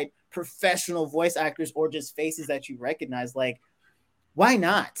alongside professional voice actors or just faces that you recognize, like, why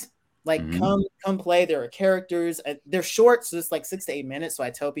not? Like, come play. There are characters. They're short, so it's like 6 to 8 minutes. So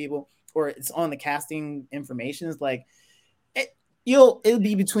I tell people, or it's on the casting information, is like it'll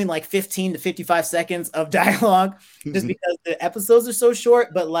be between like 15 to 55 seconds of dialogue, just because the episodes are so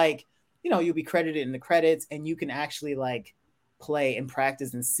short. But like, you'll be credited in the credits, and you can actually like play and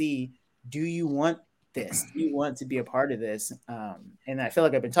practice and see, do you want this? Do you want to be a part of this? And I feel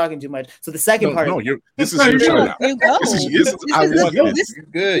like I've been talking too much. So the second part, this is your show now. You go. This is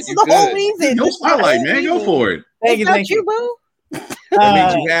the whole reason. No spotlight, man. Go for it. Thank you, boo.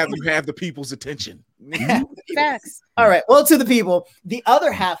 That means you have the people's attention. Facts. All right. Well, to the people, the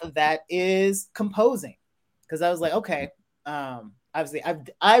other half of that is composing, because I was like, okay, obviously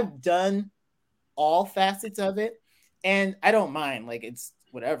I've done all facets of it, and I don't mind. Like, it's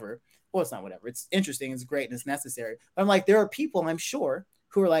whatever. Well, it's not whatever. It's interesting. It's great, and it's necessary. But I'm like, there are people, I'm sure,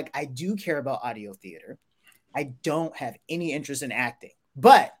 who are like, I do care about audio theater. I don't have any interest in acting,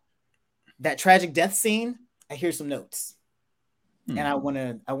 but that tragic death scene, I hear some notes. And I want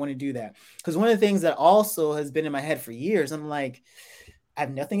to do that, because one of the things that also has been in my head for years, I'm like, I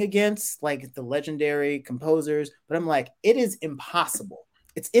have nothing against like the legendary composers, but I'm like, it is impossible.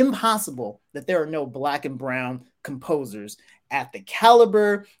 It's impossible that there are no Black and brown composers at the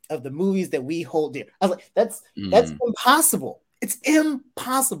caliber of the movies that we hold dear. I was like, that's impossible. It's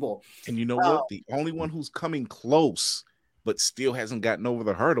impossible. And you know what? The only one who's coming close but still hasn't gotten over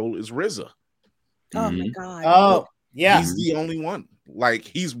the hurdle is RZA. Oh my God. Oh. Yeah, he's the only one. Like,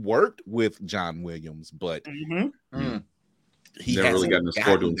 he's worked with John Williams, but he never really gotten a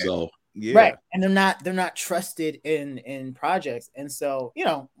score to himself. Yeah. Right. And they're not trusted in projects. And so,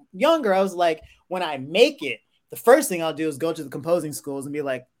 younger, I was like, when I make it, the first thing I'll do is go to the composing schools and be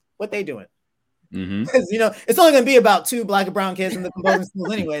like, what they doing? Because it's only going to be about 2 Black and brown kids in the composing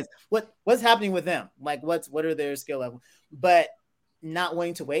schools anyways. What's happening with them? Like, what are their skill level? But not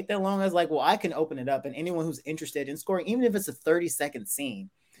wanting to wait that long, I was like, well, I can open it up, and anyone who's interested in scoring, even if it's a 30-second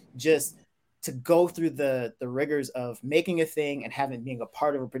scene, just to go through the rigors of making a thing and having being a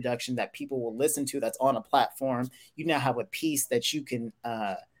part of a production that people will listen to, that's on a platform. You now have a piece that you can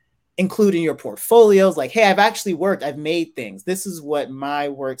include in your portfolios. Like, hey, I've made things. This is what my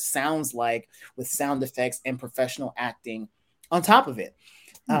work sounds like, with sound effects and professional acting on top of it.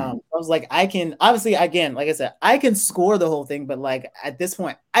 I was like, I can obviously, again, like I said, I can score the whole thing, but like at this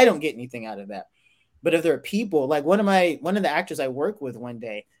point, I don't get anything out of that. But if there are people, like one of the actors I work with one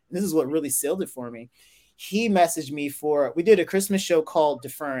day, this is what really sealed it for me. He messaged me we did a Christmas show called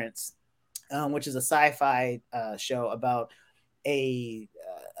Deference, which is a sci-fi show about a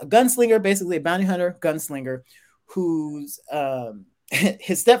gunslinger, basically a bounty hunter gunslinger, who's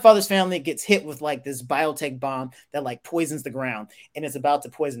his stepfather's family gets hit with like this biotech bomb that like poisons the ground, and it's about to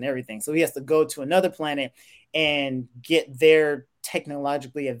poison everything. So he has to go to another planet and get their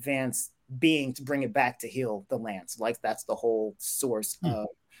technologically advanced being to bring it back to heal the land. So like, that's the whole source of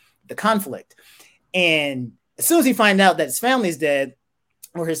the conflict. And as soon as he finds out that his family's dead,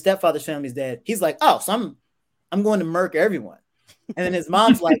 or his stepfather's family's dead, he's like, oh, so I'm going to murk everyone. And then his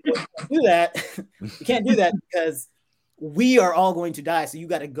mom's like, well, you can't do that because we are all going to die. So you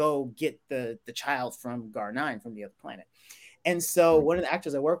got to go get the child from Gar-9, from the other planet. And so one of the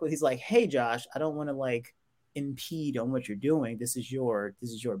actors I work with, he's like, hey, Josh, I don't want to like impede on what you're doing. This is your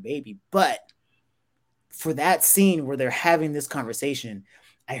baby. But for that scene where they're having this conversation,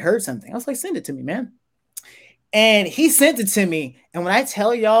 I heard something. I was like, send it to me, man. And he sent it to me. And when I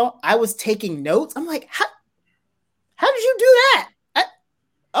tell y'all, I was taking notes. I'm like, how did you do that?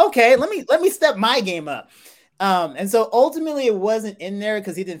 Okay, let me step my game up. And so ultimately it wasn't in there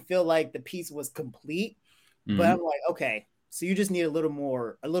because he didn't feel like the piece was complete. But I'm like, okay, so you just need a little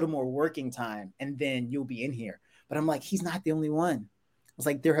more working time, and then you'll be in here. But I'm like, he's not the only one. I was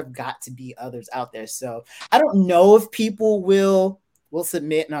like, there have got to be others out there. So I don't know if people will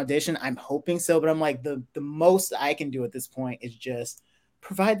submit an audition. I'm hoping so, but I'm like, the most I can do at this point is just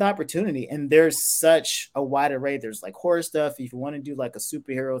provide the opportunity. And there's such a wide array. There's like horror stuff. If you want to do like a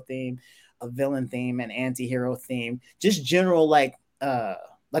superhero theme, a villain theme, an anti-hero theme, just general like a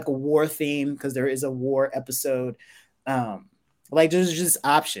war theme, because there is a war episode. Like there's just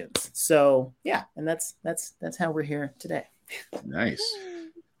options. So yeah, and that's how we're here today. Nice.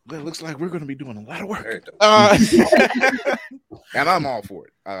 Well, it looks like we're going to be doing a lot of work. And I'm all for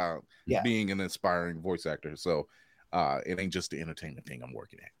it. Being an inspiring voice actor. So it ain't just the entertainment thing I'm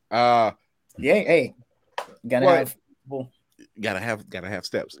working at. Hey, Gotta have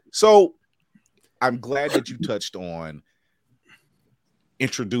steps. So I'm glad that you touched on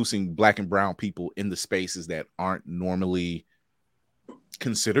introducing Black and brown people in the spaces that aren't normally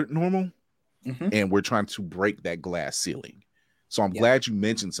considered normal. And we're trying to break that glass ceiling. So I'm glad you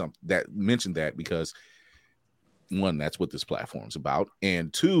mentioned that because one, that's what this platform's about,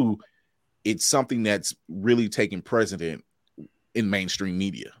 and two, it's something that's really taking precedent in mainstream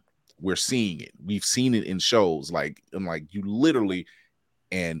media. We're seeing it. We've seen it in shows like you literally,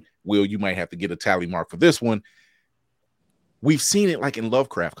 and Will, you might have to get a tally mark for this one. We've seen it like in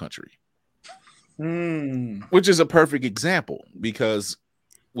Lovecraft Country, which is a perfect example because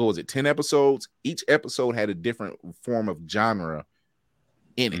what was it, 10 episodes? Each episode had a different form of genre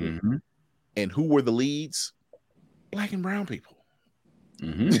in it. And who were the leads? Black and brown people.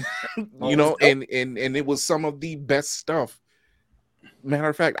 You know, and it was some of the best stuff. Matter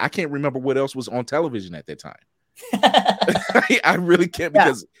of fact, I can't remember what else was on television at that time. I really can't,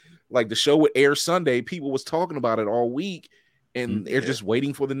 because like the show would air Sunday, people was talking about it all week, and they're just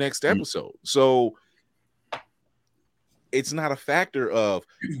waiting for the next episode. So it's not a factor of,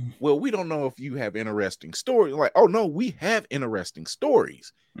 well, we don't know if you have interesting stories. Like, oh no, we have interesting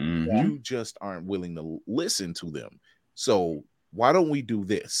stories. You just aren't willing to listen to them. So why don't we do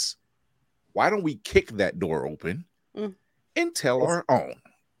this? Why don't we kick that door open and tell our own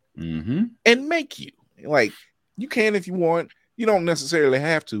and make you? Like, you can if you want. You don't necessarily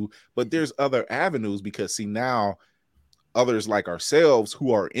have to, but there's other avenues, because see, now others like ourselves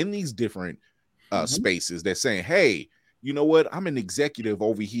who are in these different spaces, they're saying, hey, you know what? I'm an executive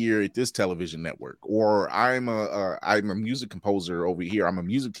over here at this television network, or I'm a music composer over here. I'm a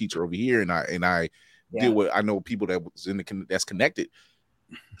music teacher over here, and I deal with, I know people that was that's connected,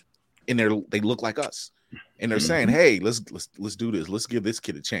 and they look like us, and they're saying, hey, let's do this. Let's give this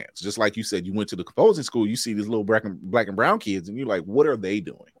kid a chance. Just like you said, you went to the composing school, you see these little black and brown kids, and you're like, what are they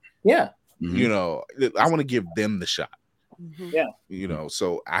doing? Yeah, you know, I want to give them the shot. Yeah, you know,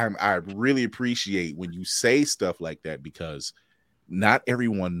 so I really appreciate when you say stuff like that, because not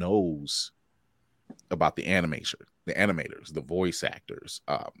everyone knows about the animators, the voice actors,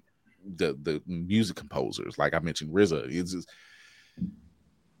 the music composers. Like I mentioned, RZA. It's just,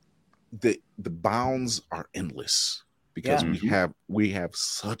 the bounds are endless, because we have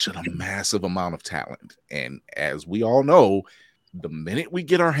such a massive amount of talent, and as we all know, the minute we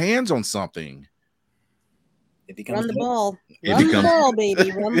get our hands on something, run the ball. Run the ball,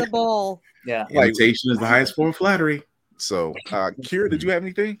 baby. Run the ball. Yeah. Imitation is the highest form of flattery. So, Kira, did you have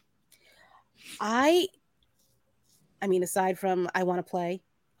anything? I mean, aside from I want to play,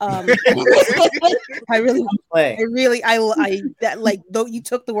 I really want to play. I that, like, though you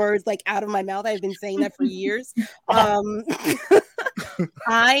took the words like out of my mouth. I've been saying that for years.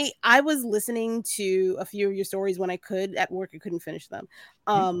 I was listening to a few of your stories when I could at work. I couldn't finish them.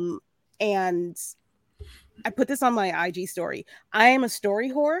 And I put this on my IG story. I am a story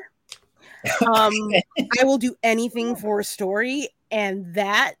whore. I will do anything for a story, and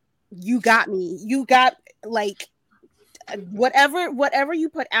that you got me. You got, like, whatever you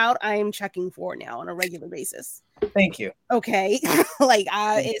put out, I am checking for now on a regular basis. Thank you. Okay. Like,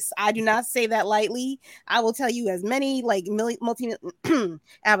 I do not say that lightly. I will tell you as many like multi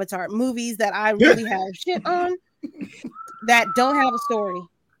Avatar movies that I really have shit on that don't have a story.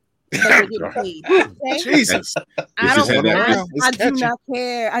 But they get paid. Okay? Jesus. I do not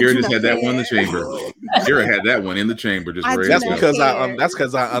care. Kira just had that one in the chamber. Kira had that one in the chamber. Just that's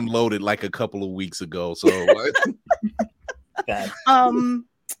because I unloaded like a couple of weeks ago. So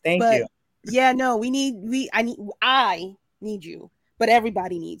thank you. Yeah, no, I need you, but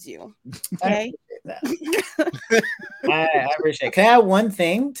everybody needs you. Okay. I appreciate it. Can I add one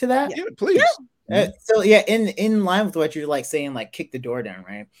thing to that? Yeah, please. So yeah, in line with what you're like saying, like kick the door down,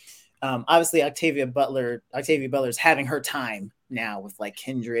 right? Obviously Octavia Butler's having her time now with like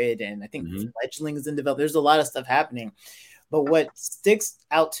Kindred, and I think Fledgling is in development. There's a lot of stuff happening, but what sticks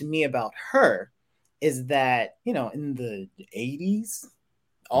out to me about her is that, you know, in the 80s,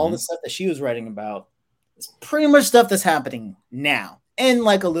 all the stuff that she was writing about is pretty much stuff that's happening now and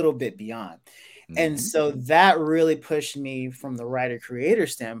like a little bit beyond. And so that really pushed me from the writer creator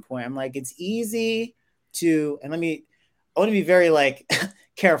standpoint. I'm like, it's easy to, and I want to be very like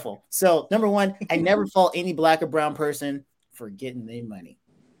careful. So number one, I never fault any black or brown person for getting their money.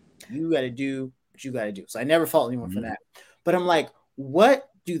 You got to do what you got to do. So I never fault anyone for that. But I'm like, what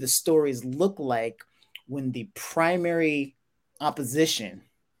do the stories look like when the primary opposition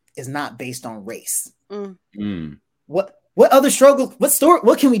is not based on race? What what other struggles,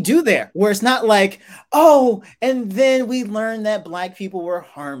 what can we do there? Where it's not like, oh, and then we learned that Black people were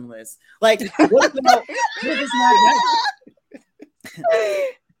harmless. Like, what if it's not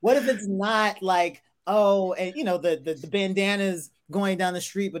that? What if it's not like, oh, and the bandana's going down the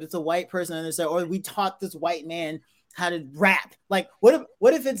street, but it's a white person on the side, or we taught this white man how to rap. Like, what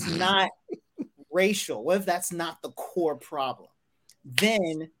if it's not racial? What if that's not the core problem?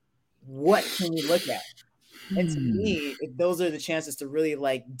 Then what can we look at? And to me, those are the chances to really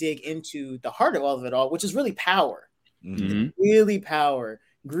like dig into the heart of all of it all, which is really power. Really power.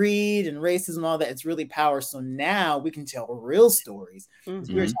 Greed and racism, all that. It's really power. So now we can tell real stories. We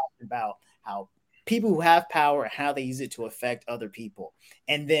were talking about how people who have power and how they use it to affect other people.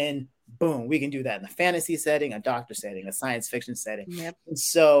 And then boom, we can do that in a fantasy setting, a doctor setting, a science fiction setting. Yep. And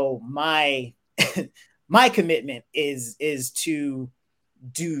so my commitment is to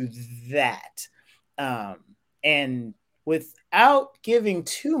do that. And without giving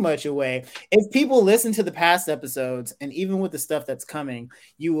too much away, if people listen to the past episodes and even with the stuff that's coming,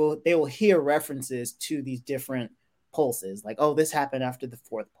 they will hear references to these different pulses. Like, oh, this happened after the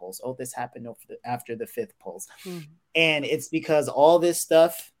 4th pulse. Oh, this happened after the 5th pulse. And it's because all this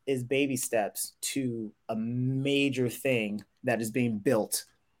stuff is baby steps to a major thing that is being built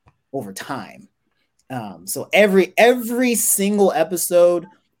over time. So every single episode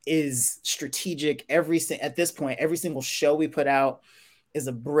is strategic. At this point, every single show we put out is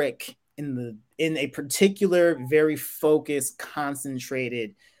a brick in a particular, very focused,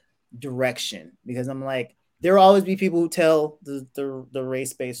 concentrated direction. Because I'm like, there will always be people who tell the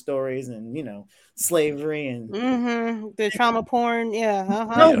race-based stories and slavery and the trauma porn. Yeah.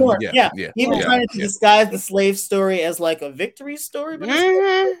 People trying to disguise the slave story as like a victory story, but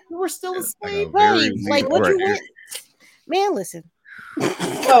we're still a slave. Right. Like what you want. Man, listen.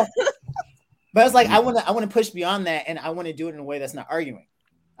 But it's like I want to push beyond that, and I want to do it in a way that's not arguing.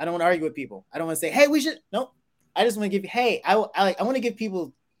 I don't want to argue with people. I don't want to say, "Hey, we should." Nope. I just want to give you. Hey, I want to give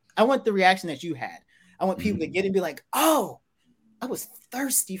people. I want the reaction that you had. I want people to get it and be like, "Oh, I was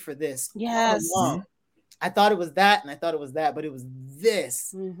thirsty for this." Yes. I thought it was that, and I thought it was that, but it was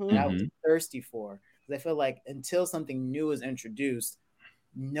this that I was thirsty for. Because I feel like until something new is introduced,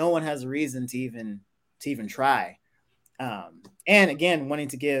 no one has a reason to even try. And again, wanting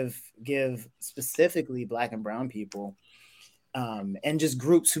to give specifically Black and brown people, and just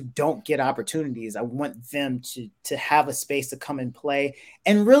groups who don't get opportunities. I want them to have a space to come and play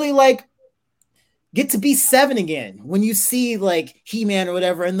and really like get to be 7 again. When you see like He-Man or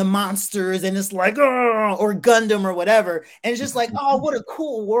whatever and the monsters and it's like, oh, or Gundam or whatever. And it's just like, oh, what a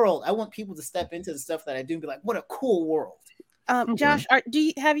cool world. I want people to step into the stuff that I do and be like, what a cool world. Josh,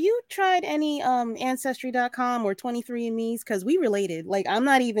 have you tried any Ancestry.com or 23andMe's? Because we related. Like, I'm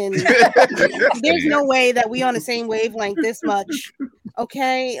not even. There's no way that we on the same wavelength this much.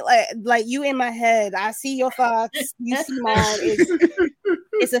 Okay, like you in my head. I see your thoughts. You see mine.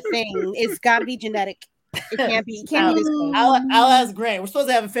 It's a thing. It's got to be genetic. It can't be. I'll ask Grant. We're supposed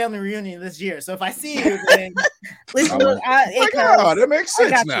to have a family reunion this year, so if I see you, then listen. That makes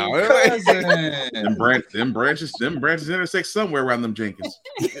sense now. Them branches intersect somewhere around them Jenkins.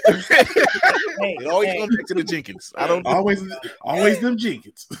 It always comes back to the Jenkins. I don't always them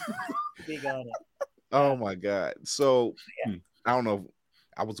Jenkins. Oh my God! So I don't know.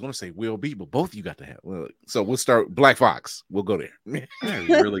 I was going to say Will B, but both of you got to have. Well, so we'll start Black Fox. We'll go there. I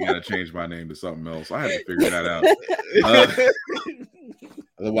really got to change my name to something else. I had to figure that out.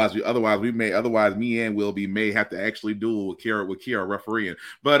 Otherwise, me and Will B may have to actually duel with Kiara refereeing.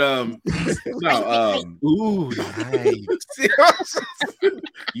 But ooh, nice.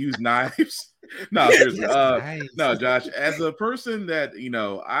 Use knives. No, seriously. No, Josh. As a person that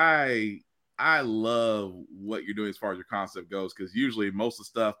I love what you're doing as far as your concept goes, because usually most of the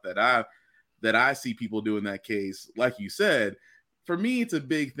stuff that I see people do in that case, like you said, for me it's a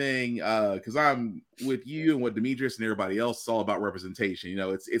big thing because I'm with you and what Demetrius and everybody else. It's all about representation.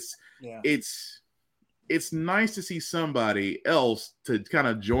 It's nice to see somebody else to kind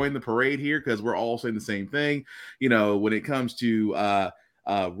of join the parade here because we're all saying the same thing. When it comes to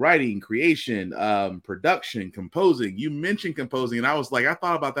writing, creation, production, composing. You mentioned composing, and I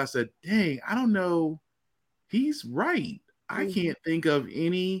thought about that. I said, dang, I don't know. He's right. I can't think of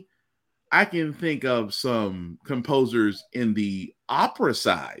any. I can think of some composers in the opera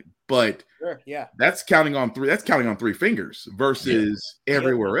side, but that's counting on three fingers versus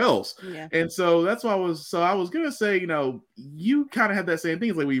everywhere else. Yeah. And so that's why I was gonna say, you kind of had that same thing.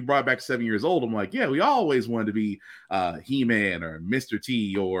 It's like when you brought back 7 years old. I'm like, yeah, we always wanted to be He-Man or Mr.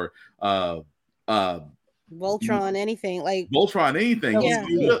 T or Voltron, anything like Voltron, anything.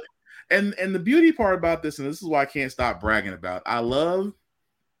 Yeah. And the beauty part about this, and this is why I can't stop bragging about, I love,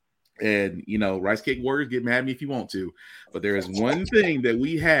 and Rice Cake Warriors, get mad at me if you want to, but there is one thing that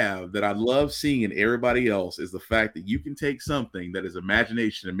we have that I love seeing in everybody else is the fact that you can take something that is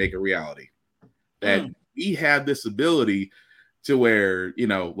imagination and make it reality. That we have this ability to where,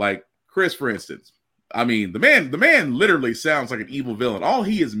 like Chris, for instance. I mean, the man literally sounds like an evil villain. All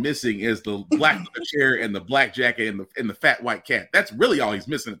he is missing is the black chair and the black jacket and the fat white cat. That's really all he's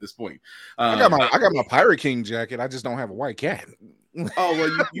missing at this point. I got my Pirate King jacket. I just don't have a white cat. Oh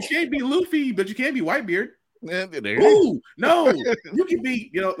well, you can't be Luffy, but you can be Whitebeard. Ooh, no, you can be.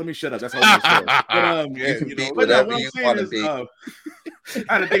 Let me shut up. That's all I'm saying. But whatever you want to be.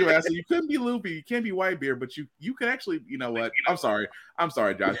 I had to think about it. I said you couldn't be Luffy, you can't be Whitebeard, but you could actually. You know what? I'm sorry,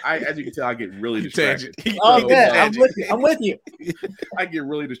 Josh. As you can tell, I get really distracted. Oh, good. I'm with you. I get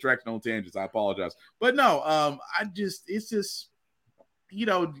really distracted on tangents. I apologize, but no. It's just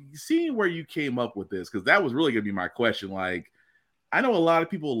seeing where you came up with this, because that was really gonna be my question. Like, I know a lot of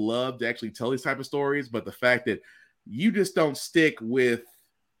people love to actually tell these type of stories, but the fact that you just don't stick with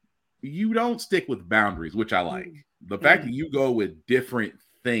boundaries, which I like. The fact that you go with different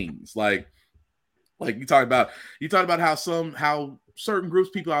things, like you talk about how certain groups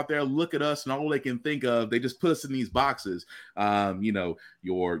of people out there look at us and all they can think of, they just put us in these boxes. Your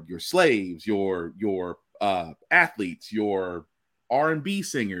slaves, your athletes, your R&B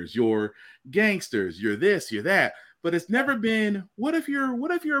singers, your gangsters, you're this, you're that. But it's never been, what if you're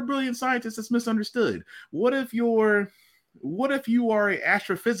a brilliant scientist that's misunderstood? What if you are an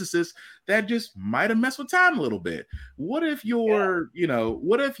astrophysicist that just might have messed with time a little bit? What if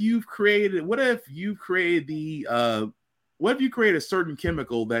what if you've created a certain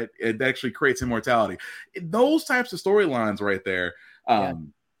chemical that actually creates immortality? Those types of storylines right there,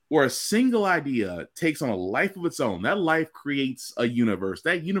 where a single idea takes on a life of its own. That life creates a universe.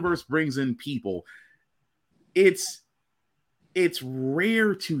 That universe brings in people. It's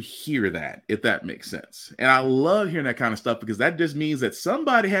rare to hear that, if that makes sense. And I love hearing that kind of stuff, because that just means that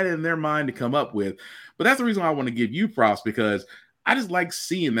somebody had it in their mind to come up with. But that's the reason why I want to give you props, because I just like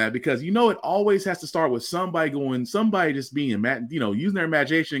seeing that, because it always has to start with somebody just being using their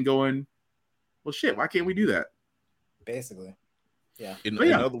imagination and going, well, shit, why can't we do that? Basically. Yeah.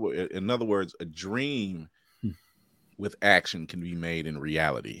 In other words, a dream with action can be made in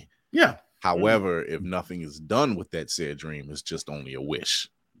reality. Yeah. However, if nothing is done with that said dream, it's just only a wish.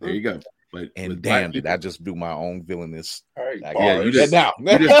 There you go. And damn, did I just do my own villainous? You just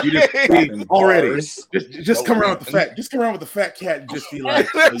already just come around with the fact. Just come around with the fat cat and just be like,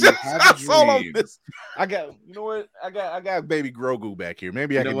 so you have a dream. I got, what? I got baby Grogu back here.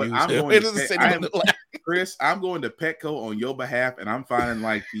 Maybe I can use him. Chris, I'm going to Petco on your behalf, and I'm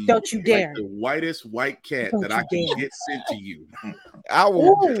finding don't you dare the whitest white cat that I can get sent to you. I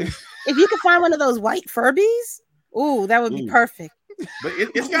will. If you could find one of those white Furbies, that would be perfect. But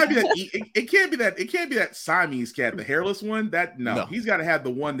it's got to be that. It can't be that. It can't be that Siamese cat, the hairless one. No. He's got to have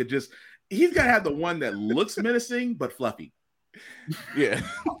the one that he's got to have the one that looks menacing but fluffy. Yeah.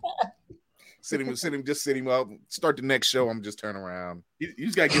 Sit him up. Start the next show. I'm just turn around. You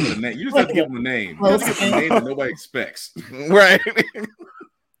just got to give him a name. You just have to give him a name. You have to give him a name that nobody expects. Right.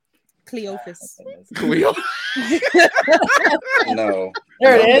 Cleophas. No.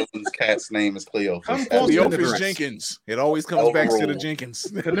 There it is. Cat's name is Cleophas. Cleophas Jenkins. It always comes back to the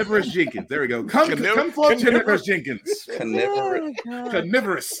Jenkins. Carnivorous Jenkins. There we go. Come for Carnivorous Jenkins.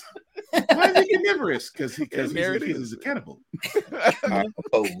 Carnivorous. Why is he carnivorous? Because he's a cannibal. I'm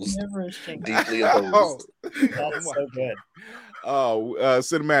opposed. Deeply opposed. That's so good.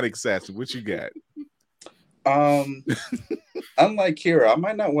 Cinematic Assassin, what you got? Unlike Kira, I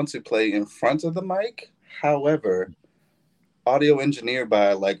might not want to play in front of the mic. However, audio engineer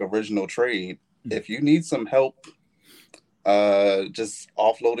by original trade, if you need some help just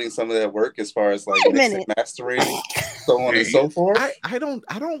offloading some of that work as far as mixing, mastering, so on and so forth.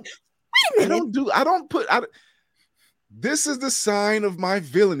 This is the sign of my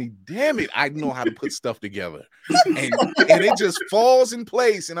villainy. Damn it, I know how to put stuff together. And it just falls in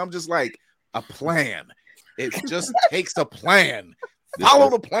place, and I'm just like, a plan. It just takes a plan. Follow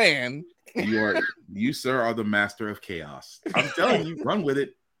the plan. You, sir, are the master of chaos. I'm telling you, run with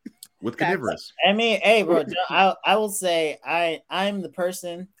it. With Carnivorous. I mean, hey, bro, I will say I'm the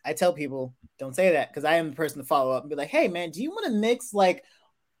person. I tell people don't say that, because I am the person to follow up and be like, hey, man, do you want to mix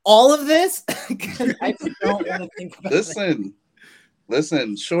all of this? I just don't want to think about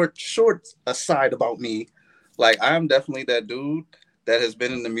Listen, short aside about me. I am definitely that dude that has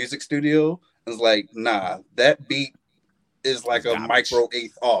been in the music studio and is like, nah, that beat is like a micro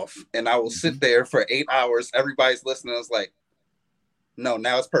eighth off. And I will sit there for 8 hours. Everybody's listening. I was like, No,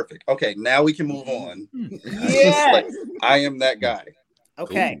 now it's perfect. Okay, now we can move on. Yeah. Like, I am that guy.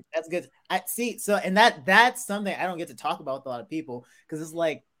 Okay, Cool. that's good. I see. So, and that's something I don't get to talk about with a lot of people because it's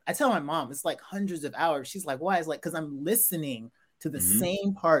like I tell my mom it's like hundreds of hours. She's like, "Why?" It's like because I'm listening to the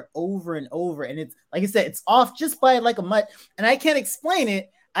same part over and over, and it's like I said, it's off just by like a mutt, and I can't explain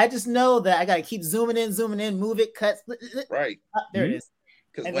it. I just know that I gotta keep zooming in, move it, cut. Right. There it is.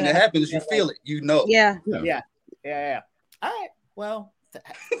 Because And when then it I happens, you like, feel it. You know. Yeah. yeah. All right. Well,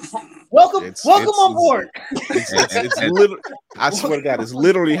 welcome on board. It's literally, I swear to God, it's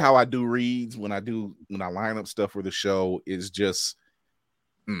literally how I do reads when I line up stuff for the show. Is just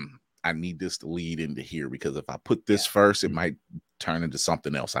I need this to lead into here because if I put this first, it might turn into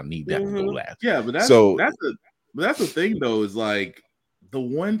something else. I need that to go last. Yeah, but that's the thing though, is like the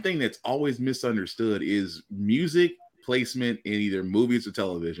one thing that's always misunderstood is music placement in either movies or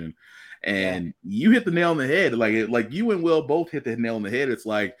television. And you hit the nail on the head. Like you and Will both hit the nail on the head. It's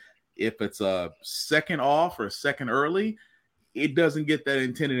like if it's a second off or a second early, it doesn't get that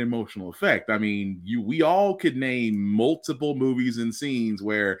intended emotional effect. I mean, we all could name multiple movies and scenes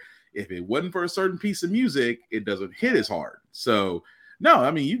where if it wasn't for a certain piece of music, it doesn't hit as hard. So no,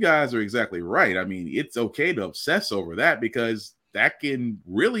 I mean, you guys are exactly right. I mean, it's okay to obsess over that because that can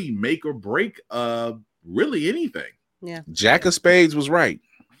really make or break really anything. Yeah. Jack of Spades was right.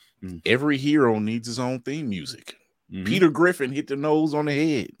 Every hero needs his own theme music. Peter Griffin hit the nose on the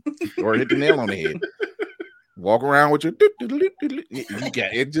head or hit the nail on the head. Walk around with your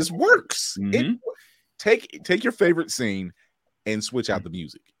it just works. Take your favorite scene and switch out the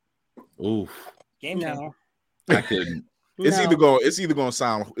music. Oof. No. I couldn't. It's either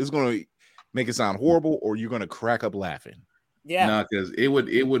gonna make it sound horrible or you're gonna crack up laughing. Yeah. No, because it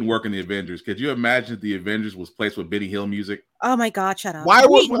wouldn't work in the Avengers. Could you imagine if the Avengers was placed with Benny Hill music? Oh my God, shut up. Why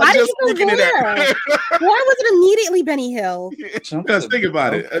was I just did you looking go at there? that? Why was it immediately Benny Hill? Because think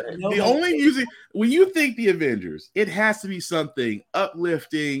about it. The only music, when you think the Avengers, it has to be something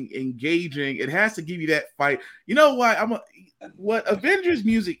uplifting, engaging. It has to give you that fight. You know why? What Avengers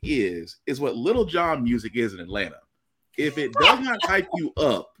music is what Little John music is in Atlanta. If it does not hype you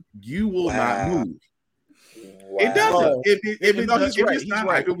up, you will not move. Wow. It doesn't. It's not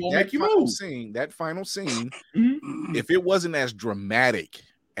hype, it won't make you move. That final scene, if it wasn't as dramatic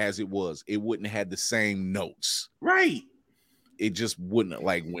as it was, it wouldn't have had the same notes. Right. It just wouldn't.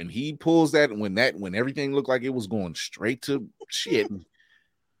 Like when he pulls that, when everything looked like it was going straight to shit,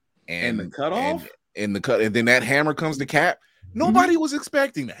 and the cutoff, and then that hammer comes to Cap. Nobody was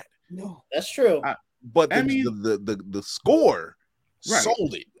expecting that. No, that's true. But the score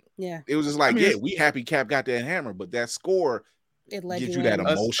sold it. Yeah, it was just like, we happy Cap got that hammer, but that score it led gives you that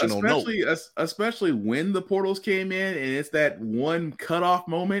emotional note. Especially when the portals came in and it's that one cutoff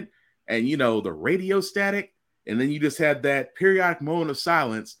moment, and the radio static, and then you just had that periodic moment of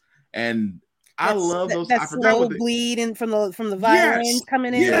silence. And I love those. That slow bleed from the violins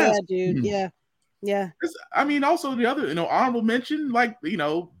coming in. Yes. Yeah, dude. Yeah. I mean, also the other, honorable mention, like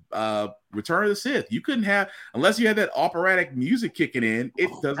Return of the Sith. You couldn't have, unless you had that operatic music kicking in, it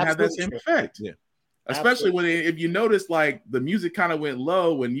doesn't have that same effect. Yeah. Especially if you notice, like the music kind of went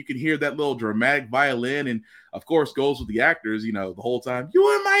low and you can hear that little dramatic violin, and of course goes with the actors, the whole time. You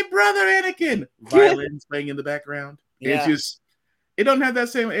are my brother, Anakin. Violins playing in the background. Yeah. It doesn't have that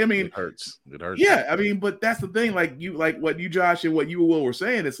same. I mean, it hurts. Yeah, I mean, but that's the thing. Like what you, Josh, and what you, Will, were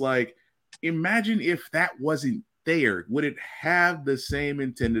saying. It's like, imagine if that wasn't there, would it have the same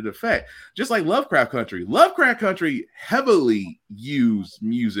intended effect? Just like Lovecraft Country heavily used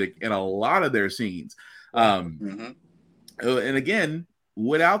music in a lot of their scenes. And again,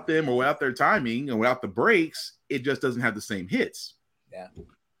 without them or without their timing and without the breaks, it just doesn't have the same hits. Yeah.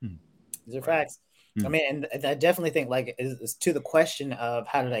 These are facts. I mean, and I definitely think, like, is to the question of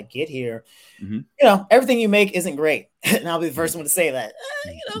how did I get here? Everything you make isn't great. And I'll be the first one to say that.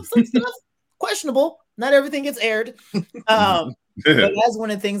 Some stuff questionable. Not everything gets aired. But that's one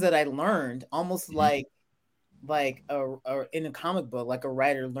of the things that I learned, almost like in a comic book, like a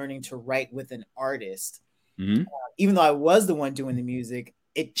writer learning to write with an artist. Even though I was the one doing the music,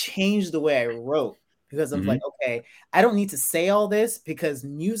 it changed the way I wrote. Because I'm like, okay, I don't need to say all this because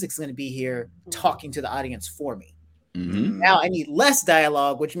music's going to be here talking to the audience for me. Now I need less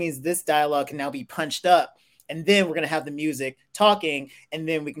dialogue, which means this dialogue can now be punched up. And then we're going to have the music talking, and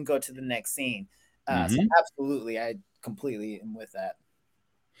then we can go to the next scene. So absolutely, I completely am with that.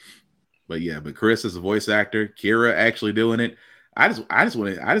 But Chris is a voice actor. Kira actually doing it. I can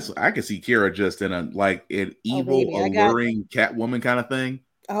see Kira just in an evil, alluring Catwoman kind of thing.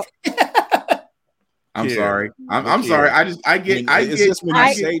 Oh. I'm Kira. sorry. I'm sorry. I get. It's just when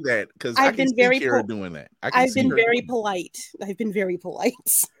you say that because I can see Kira doing that. I've been very polite. I've been very polite.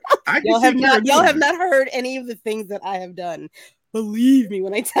 I Y'all have not heard any of the things that I have done. Believe me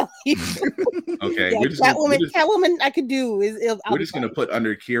when I tell you. Okay, yeah, Catwoman, I could do we're just gonna put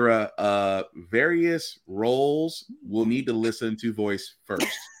under Kira. Various roles will need to listen to voice first.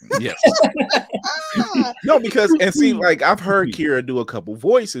 Yes. No, because and see, like I've heard Kira do a couple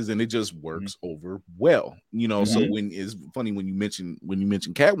voices and it just works over well. You know, so when it's funny when you mention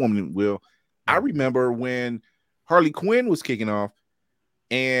Catwoman, Will, I remember when Harley Quinn was kicking off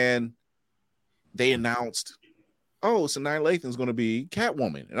and they announced, oh, Sanaa Lathan's going to be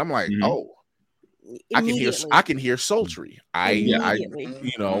Catwoman, and I'm like, oh, I can hear sultry. You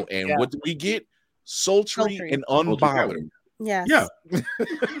know, and what do we get? Sultry. And unbothered. Yes. Yeah.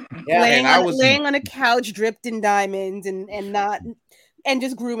 Laying on a couch dripped in diamonds and not and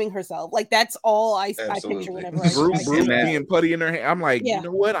just grooming herself. Like that's all I picture whenever I being putty in her hand. I'm like, you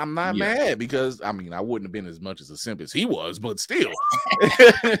know what? I'm not mad because I mean I wouldn't have been as much as a simp as he was, but still.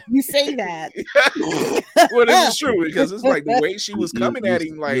 You say that. Well, this is true because it's like the way she was coming at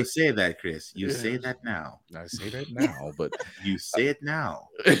him. Like you say that, Chris. You say that now. I say that now, but you say it now.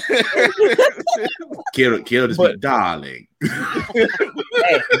 Kira just be darling. Hey,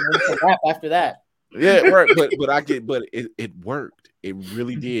 after that. Yeah, right. But it worked. It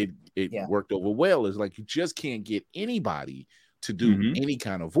really did. It worked over well. It's like you just can't get anybody to do any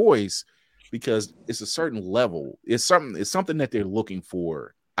kind of voice because it's a certain level. It's something that they're looking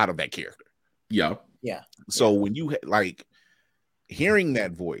for out of that character. Yeah. Yeah. So when you like hearing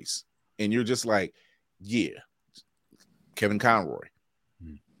that voice and you're just like, yeah, Kevin Conroy,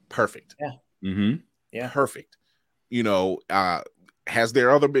 perfect. Yeah. Mm-hmm. Yeah. Perfect. You know, has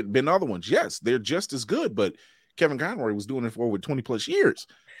there been other ones? Yes, they're just as good, but Kevin Conroy was doing it for over 20 plus years.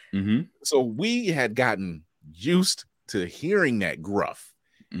 Mm-hmm. So we had gotten used to hearing that gruff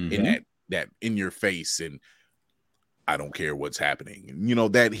and that in your face and I don't care what's happening. And, you know,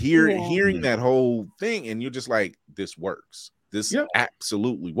 that hearing that whole thing and you're just like, this works. This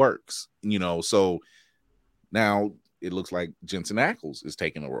absolutely works. You know, so now it looks like Jensen Ackles is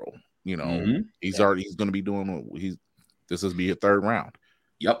taking a role. You know, he's going to be doing this is be a third round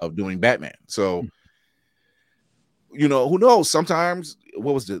of doing Batman. So you know, who knows? Sometimes,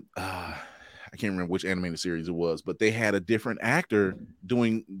 what was the? I can't remember which animated series it was, but they had a different actor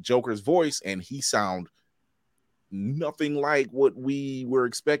doing Joker's voice, and he sound nothing like what we were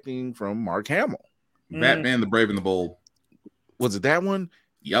expecting from Mark Hamill. Batman, the Brave and the Bold. Was it that one?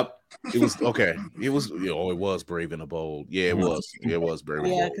 Yep. It was okay. It was. It was Brave and the Bold. Yeah, it was. It was Brave.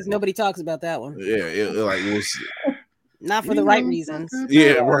 Yeah, because nobody talks about that one. Yeah, it was not for the right reasons.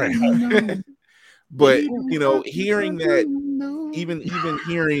 Yeah, right. But you know, hearing that, even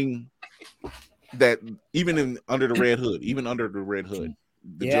hearing that, even in Under the Red Hood,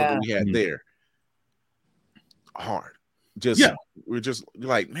 the Joker we had there, hard. We're just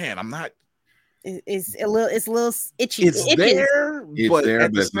like, man, I'm not. It's a little itchy. It's there, but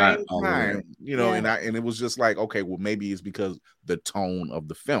at the it's same not time, you know, and it was just like, okay, well, maybe it's because the tone of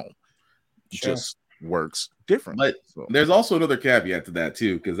the film just works different. But there's also another caveat to that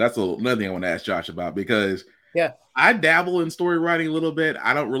too, because that's another thing I want to ask Josh about, because I dabble in story writing a little bit.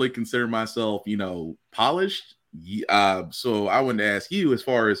 I don't really consider myself, you know, polished. So I wanted to ask you, as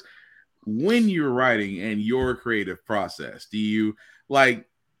far as when you're writing and your creative process, do you like,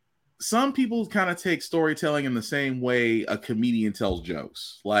 some people kind of take storytelling in the same way a comedian tells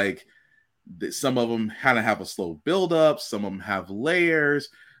jokes. Like some of them kind of have a slow build up, some of them have layers.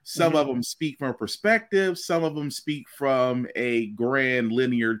 Some of them speak from a perspective. Some of them speak from a grand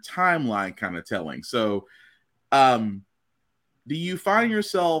linear timeline kind of telling. So do you find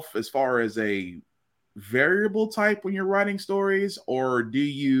yourself as far as a variable type when you're writing stories, or do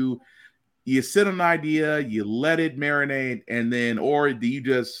you sit on an idea, you let it marinate, and then, or do you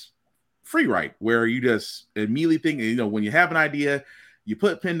just free write where you just immediately think, you know, when you have an idea, you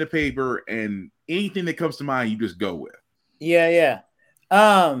put pen to paper and anything that comes to mind, you just go with? Yeah.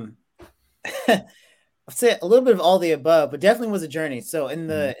 I'd say a little bit of all the above, but definitely was a journey. So in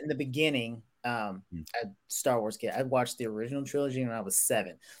the beginning, a Star Wars kid, I watched the original trilogy when I was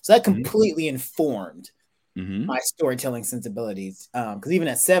 7. So that completely informed my storytelling sensibilities. Because even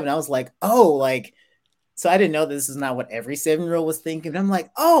at 7, I was like, so I didn't know this is not what every 7-year-old was thinking. I'm like,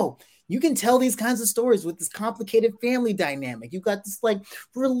 you can tell these kinds of stories with this complicated family dynamic. You got this like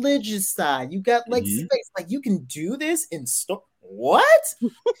religious side. You got like space. Like you can do this in what?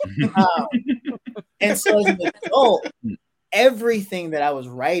 And so as an adult, everything that I was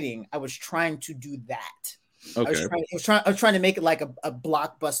writing, I was trying to do that. Okay. I was trying to make it like a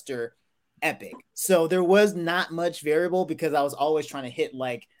blockbuster epic. So there was not much variable because I was always trying to hit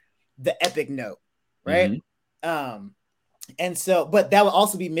like the epic note, right? And so, but that would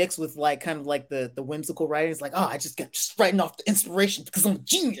also be mixed with like kind of like the whimsical writing. It's like, oh, I just got just writing off the inspiration because I'm a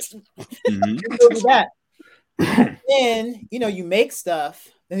genius. That. Then you make stuff,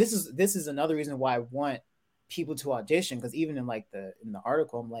 and this is another reason why I want people to audition, because even in the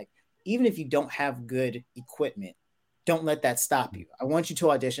article, I'm like, even if you don't have good equipment, don't let that stop you. I want you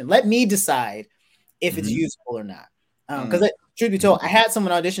to audition. Let me decide if it's useful or not. Because truth be told, I had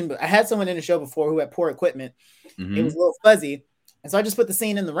someone audition, but I had someone in the show before who had poor equipment. It was a little fuzzy, and so I just put the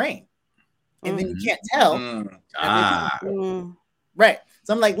scene in the rain, and then you can't tell. Right.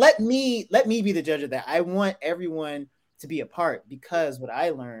 So I'm like, let me be the judge of that. I want everyone to be a part, because what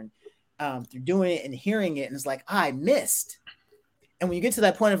I learned through doing it and hearing it, and it's like, I missed. And when you get to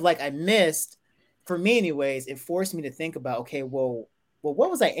that point of like, I missed, for me anyways, it forced me to think about, okay, well, what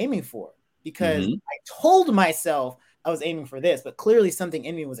was I aiming for? Because I told myself I was aiming for this, but clearly something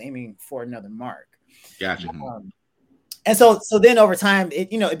in me was aiming for another mark. Gotcha. And so then over time,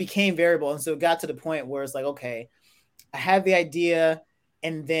 it became variable. And so it got to the point where it's like, okay, I have the idea,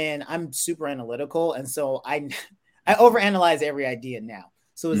 and then I'm super analytical. And so I overanalyze every idea now.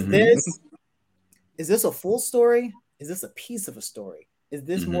 So is this a full story? Is this a piece of a story? Is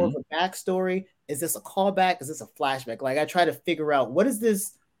this more of a backstory? Is this a callback? Is this a flashback? Like, I try to figure out, what is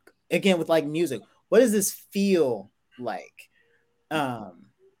this, again, with like music, what does this feel like? And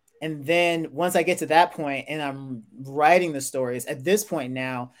then once I get to that point and I'm writing the stories, at this point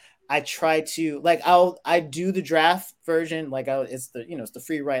now, I try to I do the draft version, it's the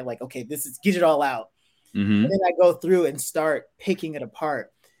free write, like, okay, this is, get it all out. And then I go through and start picking it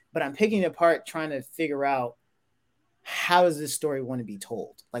apart. But I'm picking it apart, trying to figure out, how does this story want to be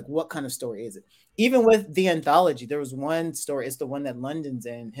told? Like, what kind of story is it? Even with the anthology, there was one story, it's the one that London's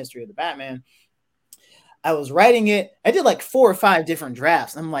in, History of the Batman. I was writing it. I did like 4 or 5 different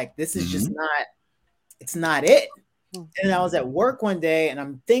drafts. I'm like, this is just it's not it. And I was at work one day and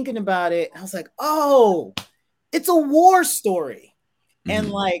I'm thinking about it. I was like, oh, it's a war story.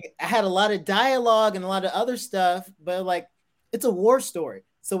 And like, I had a lot of dialogue and a lot of other stuff, but like, it's a war story.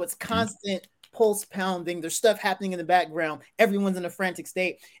 So it's constant pulse pounding. There's stuff happening in the background. Everyone's in a frantic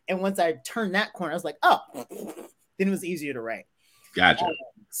state. And once I turned that corner, I was like, oh, then it was easier to write. Gotcha.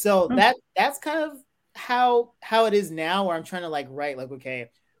 So that's kind of how it is now, where I'm trying to like write, like, okay,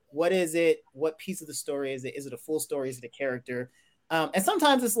 what is it? What piece of the story is it? Is it a full story? Is it a character? And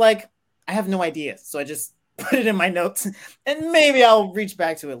sometimes it's like, I have no idea. So I just put it in my notes and maybe I'll reach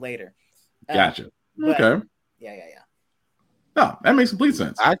back to it later. Gotcha. Okay. Yeah. No, that makes complete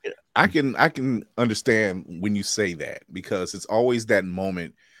sense. I can understand when you say that, because it's always that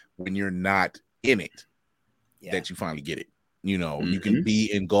moment when you're not in it that you finally get it. You can be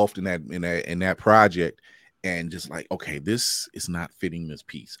engulfed in that project and just like, okay, this is not fitting this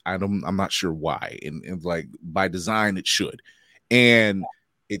piece. I'm not sure why. And like, by design it should. And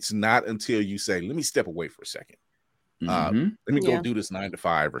it's not until you say, let me step away for a second. Let me go do this 9 to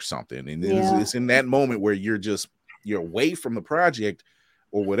 5 or something. And it's in that moment where you're away from the project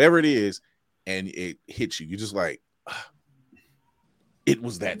or whatever it is, and it hits you. You're just like, it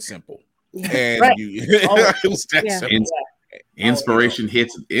was that simple. And it was that simple. Inspiration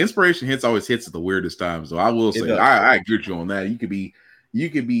hits always hits at the weirdest times. So I will say, I agree with you on that. You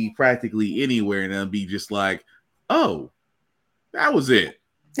could be practically anywhere and then be just like, oh, that was it.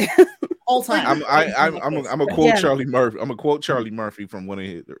 All time. I'm gonna quote Charlie Murphy. I'm gonna quote Charlie Murphy from one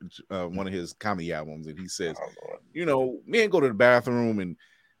of his comedy albums, and he says, men go to the bathroom, and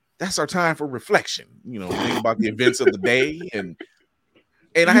that's our time for reflection. Think about the events of the day, and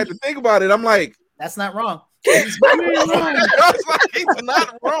I had to think about it. I'm like, that's not wrong. It's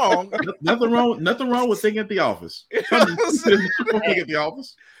not wrong. Nothing wrong with thinking at the office. Thinking at the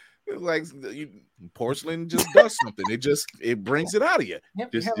office. Like, porcelain just does something. It brings it out of you.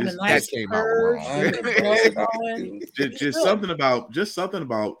 That came out wrong. just something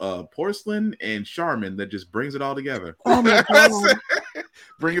about porcelain and Charmin that just brings it all together. Oh my God.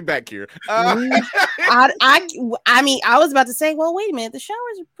 Bring it back here. I mean, I was about to say, well, wait a minute, the shower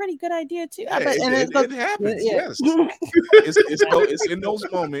is a pretty good idea too. It happens. Yes, it's in those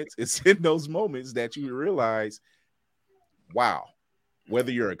moments. It's in those moments that you realize, wow.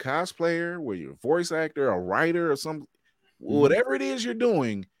 Whether you're a cosplayer, whether you're a voice actor, a writer, or whatever it is you're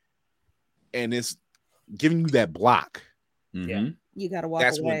doing, and it's giving you that block. You got to walk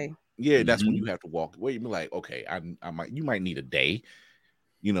away. That's when you have to walk away. You're like, okay, you might need a day.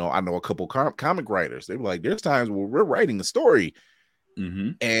 I know a couple comic writers. They're like, there's times where we're writing a story,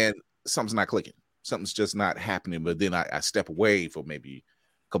 and something's not clicking. Something's just not happening. But then I step away for maybe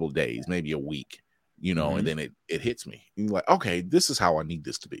couple of days, maybe a week, you know, Mhm. and then it hits me. And you're like, okay, this is how I need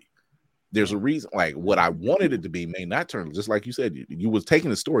this to be. There's a reason, like what I wanted it to be may not turn, just like you said, you was taking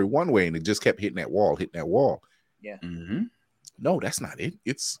the story one way and it just kept hitting that wall. Yeah. Mhm. No, that's not it.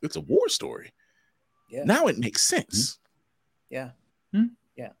 It's a war story. Yeah. Now it makes sense. Yeah. Hmm.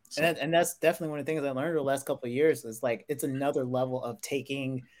 Yeah. So- And that's definitely one of the things I learned over the last couple of years is like it's another level of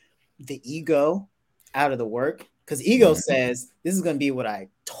taking the ego out of the work, because ego says this is going to be what I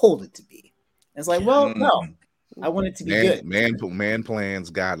told it to be. And it's like, well, no, I want it to be good. Man plans,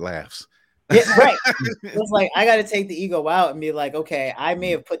 God laughs. Yeah, right. It's like I got to take the ego out and be like, okay, I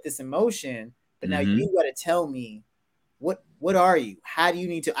may have put this in motion, but now Mhm. you got to tell me what are you? How do you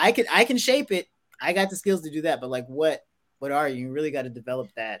need to? I can shape it. I got the skills to do that, but like what are you? You really got to develop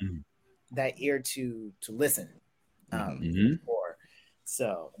that Mhm. that ear to listen. Mhm. For.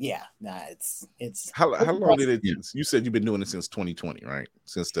 So yeah, it's How long did it? Yeah. You said you've been doing it since 2020, right?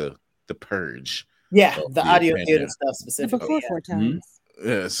 Since the purge. yeah Oh, the the audio pandemic. theater stuff And specifically. before Yeah. 4 times.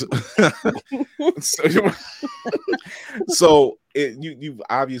 Yes. So you've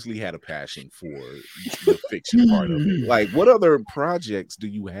obviously had a passion for the fiction part of it. Like, what other projects do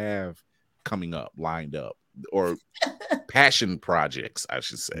you have coming up, lined up, or passion projects, I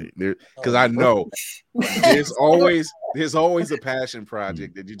should say? Because I know there's always a passion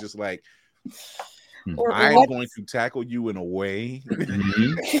project that you just like. Or I'm what- going to tackle you in a way.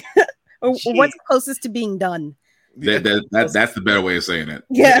 Mhm. or what's closest to being done? That's the better way of saying it.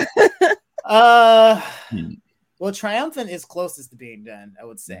 Yeah. Well, Triumphant is closest to being done, I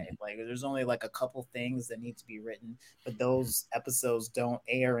would say. Like, there's only like a couple things that need to be written, but those episodes don't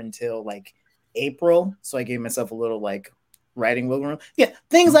air until like April. So I gave myself a little like writing wiggle room. Yeah,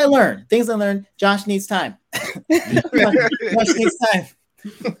 things I learned. Josh needs time. Josh needs time.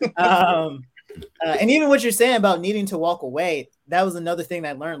 And even what you're saying about needing to walk away, that was another thing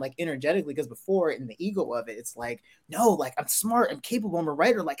that I learned, like energetically, because before in the ego of it, it's like, no, like I'm smart, I'm capable, I'm a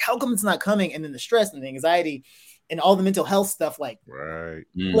writer. Like, how come it's not coming? And then the stress and the anxiety and all the mental health stuff like Right.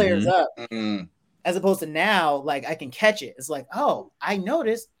 flares up. Mm. As opposed to now, like I can catch it. It's like, oh, I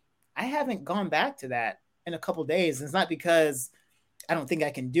noticed I haven't gone back to that in a couple days. And it's not because I don't think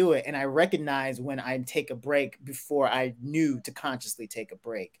I can do it. And I recognize when I take a break before I knew to consciously take a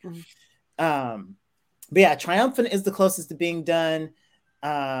break. But yeah, Triumphant is the closest to being done.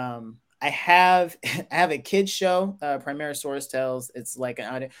 I have a kids show, Primera Source Tells. It's like an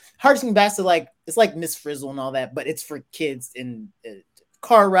audio, harkening back to like, it's like Miss Frizzle and all that, but it's for kids in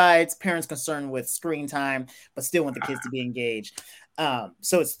car rides, parents concerned with screen time, but still want the kids to be engaged.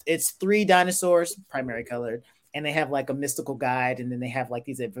 So it's 3 dinosaurs, primary colored, and they have like a mystical guide, and then they have like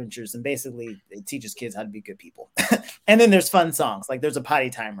these adventures, and basically it teaches kids how to be good people. And then there's fun songs, like there's a potty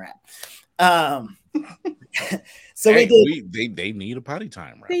time rap. So Hey, we did. they need a potty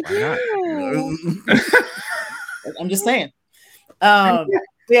time, right? They do. I'm just saying.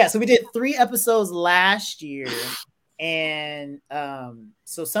 Yeah, so we did 3 episodes last year, and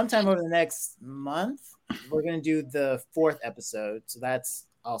so sometime over the next month we're gonna do the 4th episode. So that's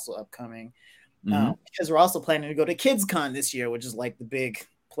also upcoming. Because we're also planning to go to KidsCon this year, which is like the big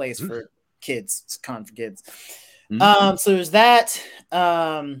place for kids. It's con for kids. So there's that.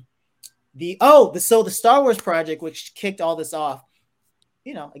 The Star Wars project, which kicked all this off,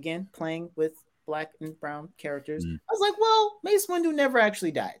 you know, again, playing with black and brown characters. I was like, well, Mace Windu never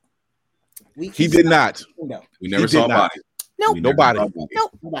actually died. He did not. No. We never saw a body. Nope. Nobody.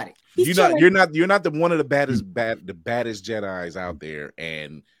 Nobody. You're not the one of the baddest Jedis out there,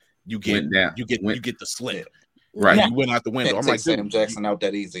 and you get the slip. Right. You went out the window. Can't I'm take like, Sam Jackson out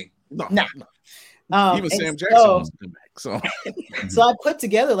that easy. No. Even Sam Jackson wants to come back. So so I put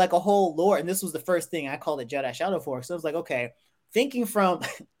together like a whole lore, and this was the first thing I called it Jedi Shadow Force. So I was like, okay, thinking from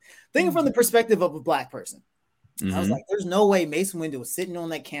the perspective of a black person. I was like, there's no way Mace Windu was sitting on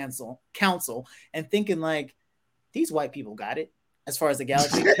that council and thinking like, these white people got it as far as the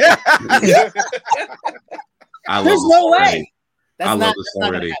galaxy. There's no way. I love this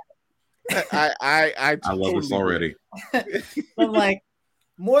already. I love this already. I'm like,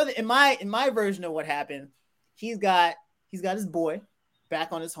 more than in my version of what happened, he's got his boy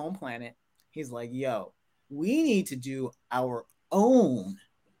back on his home planet. He's like, yo, we need to do our own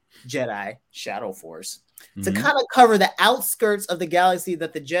Jedi Shadow Force to kind of cover the outskirts of the galaxy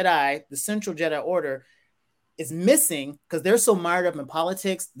that the Jedi, the Central Jedi Order, is missing because they're so mired up in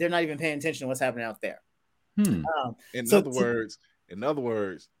politics, they're not even paying attention to what's happening out there. In other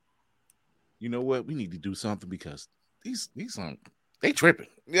words, you know what? We need to do something because these they tripping.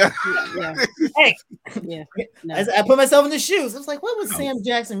 Yeah. Hey. Yeah. No. As I put myself in the shoes, I was like, what would Sam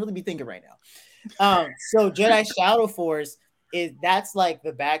Jackson really be thinking right now? So Jedi Shadow Force that's like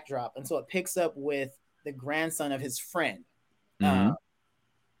the backdrop, and so it picks up with the grandson of his friend,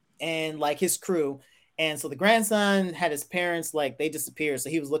 and like his crew. And so the grandson had his parents, like they disappeared. So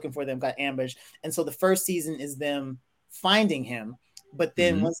he was looking for them, got ambushed. And so the first season is them finding him. But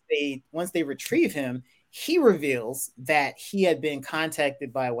then once they retrieve him, he reveals that he had been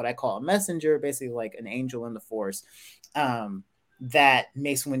contacted by what I call a messenger, basically like an angel in the force, that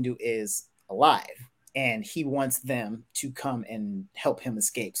Mace Windu is alive. And he wants them to come and help him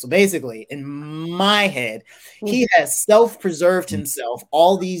escape. So basically, in my head, he has self-preserved himself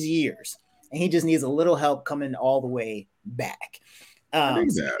all these years. And he just needs a little help coming all the way back.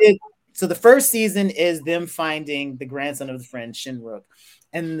 So the first season is them finding the grandson of the friend, Shinruk.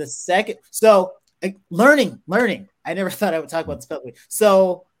 And the second, so learning. I never thought I would talk about this publicly.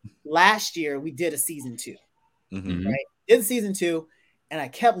 So last year we did a season 2, right? Did season 2, and I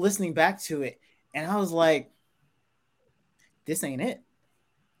kept listening back to it, and I was like, this ain't it.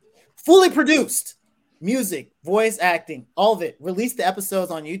 Fully produced, music, voice acting, all of it. Released the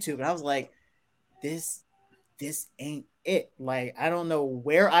episodes on YouTube, and I was like, this ain't it. Like, I don't know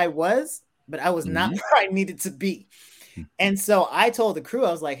where I was, but I was not where I needed to be. And so I told the crew,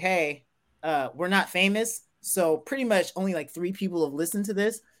 I was like, hey, we're not famous. So pretty much only like 3 people have listened to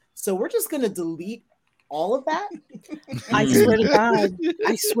this. So we're just going to delete all of that. I swear to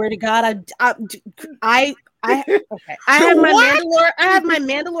God. I have my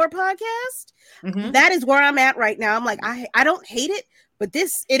Mandalore podcast. That is where I'm at right now. I'm like, I don't hate it, but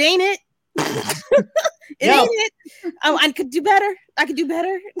it ain't it. Ain't it. Oh, I could do better.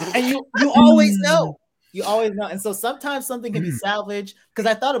 And you always know. You always know. And so sometimes something can be salvaged. Because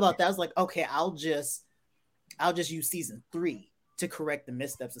I thought about that. I was like, okay, I'll just use season 3 to correct the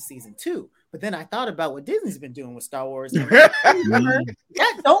missteps of season 2. But then I thought about what Disney's been doing with Star Wars. That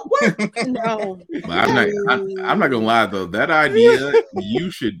don't work. No. I'm not gonna lie though. That idea,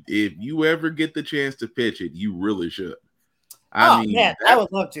 you should, if you ever get the chance to pitch it, you really should. I would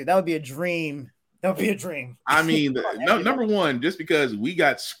love to. That would be a dream. I mean, number one, just because we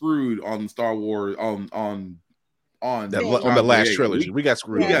got screwed on Star Wars on the last trilogy, we got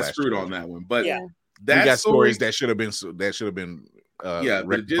screwed. We got screwed on that one, but we got stories that should have been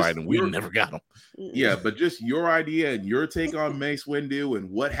rectified, and we never got them. Yeah, but just your idea and your take on Mace Windu and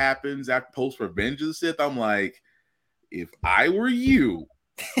what happens after post Revenge of the Sith, I'm like, if I were you.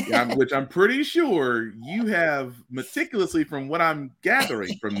 Which I'm pretty sure you have meticulously, from what I'm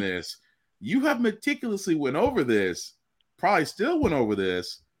gathering from this, you have meticulously went over this, probably still went over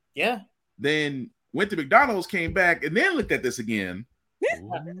this. Yeah. Then went to McDonald's, came back, and then looked at this again.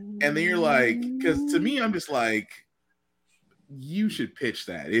 And then you're like, because to me, I'm just like, you should pitch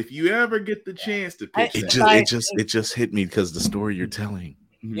that. If you ever get the chance to pitch it just hit me because the story you're telling.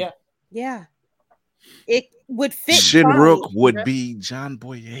 Yeah. It would fit. Shinruk would be John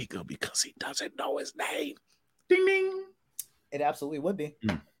Boyega because he doesn't know his name. Ding ding. It absolutely would be.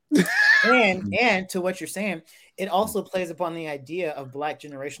 And to what you're saying, it also plays upon the idea of Black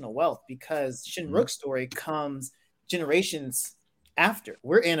generational wealth, because Shinruk's story comes generations after.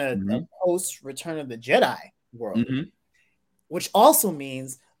 We're in a post Return of the Jedi world, which also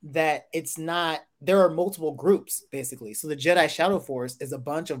means that it's not, there are multiple groups basically. So the Jedi Shadow Force is a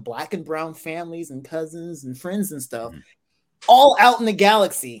bunch of Black and brown families and cousins and friends and stuff, all out in the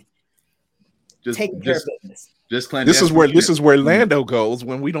galaxy, taking care of business. This is where Lando goes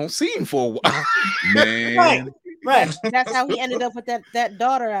when we don't see him for a while. Man. Right. That's how he ended up with that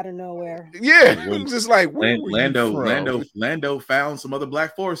daughter out of nowhere. Yeah, just like Lando found some other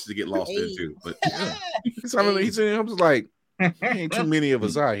Black forces to get lost into. But I was like, ain't too many of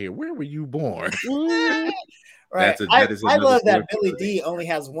us out here. Where were you born? Right. I love that Billy D only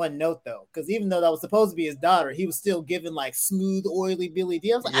has one note though, because even though that was supposed to be his daughter, he was still given like smooth, oily Billy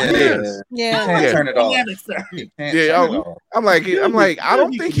D. I was like, turn it off. I'm like, I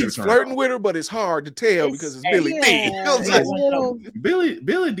don't think he's flirting with her, but it's hard to tell because it's Billy D.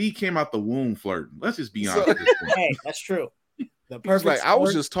 Billy D came out the womb flirting. Let's just be honest. Hey, that's true. The perfect. Like, I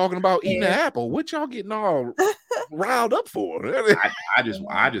was just talking about eating an apple. What y'all getting all riled up for? I just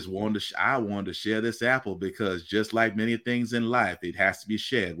wanted to share this apple because just like many things in life, it has to be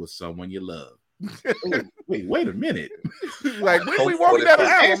shared with someone you love. Wait a minute. Like when we walking down the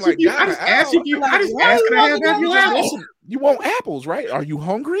aisle, I'm like, I just asked if you. I just asked if I have apple. You want apples, right? Are you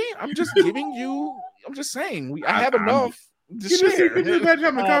hungry? I'm just giving you. I'm just saying. I have enough. Could you imagine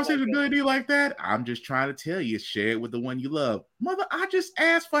having a conversation with Billy D like that? I'm just trying to tell you, share it with the one you love. Mother, I just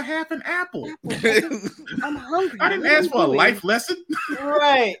asked for half an apple. I'm hungry. I didn't ask for a life lesson.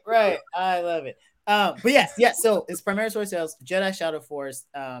 Right. I love it. But yes. So it's primary source sales, Jedi Shadow Force.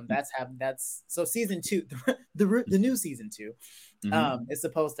 That's so season 2, the new season 2, is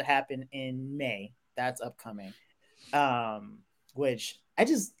supposed to happen in May. That's upcoming. Which I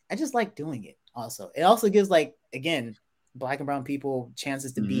just like doing it. Also, it also gives, like, again, Black and brown people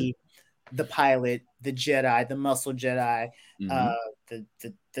chances to be the pilot, the Jedi, the muscle Jedi, the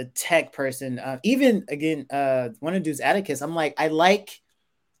tech person. Even again, one of the dudes, Atticus. I'm like, I love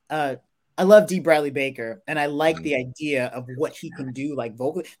D. Bradley Baker, and I like the idea of what he can do, like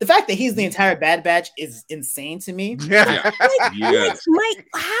vocally. The fact that he's the entire Bad Batch is insane to me. Yeah. Mike,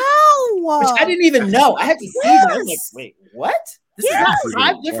 how? Which I didn't even know. I had to see that. I was like, wait, what? This is not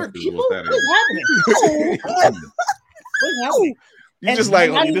 5 different people? What is happening? What is happening? You're just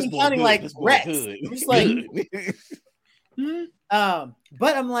like, not this even boy counting good, like this boy Rex. good. I'm just like,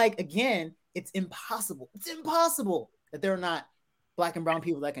 but I'm like, again, it's impossible. It's impossible that there are not Black and brown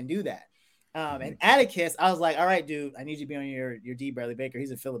people that can do that. And Atticus, I was like, all right, dude, I need you to be on your D. Bradley Baker.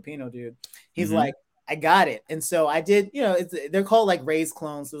 He's a Filipino dude. He's like, I got it. And so I did, they're called like raised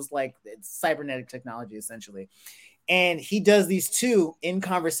clones. So it's cybernetic technology essentially. And he does these two in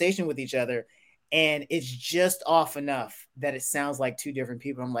conversation with each other. And it's just off enough that it sounds like two different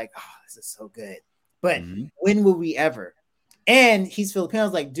people. I'm like, oh, this is so good. But when will we ever? And he's Filipino. I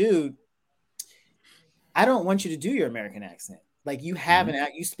was like, dude, I don't want you to do your American accent. Like, you have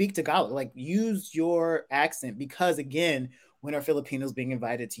you speak Tagalog. Like, use your accent, because again, when are Filipinos being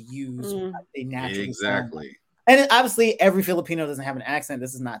invited to use what they naturally sound like? And obviously, every Filipino doesn't have an accent.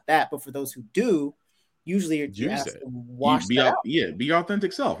 This is not that. But for those who do, usually you're asked to wash that out. Yeah, be your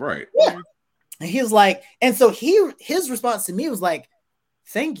authentic self, right? Yeah. And he was like, and so his response to me was like,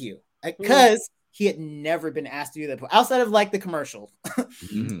 thank you. Because he had never been asked to do that outside of like the commercial, but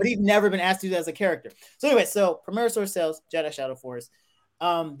he'd never been asked to do that as a character. So anyway, primary source sales, Jedi Shadow Force.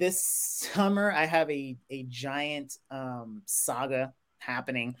 This summer I have a giant saga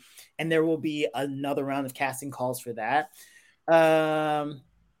happening, and there will be another round of casting calls for that.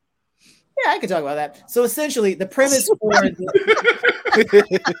 Yeah, I could talk about that. So essentially, the premise for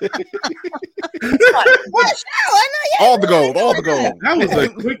all the gold. That was a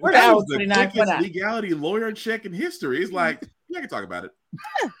quick, that was the quickest legality lawyer check in history. It's like, yeah, I can talk about it.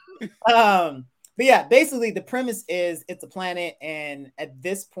 But yeah, basically the premise is it's a planet, and at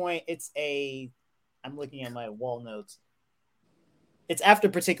this point, I'm looking at my wall notes. It's after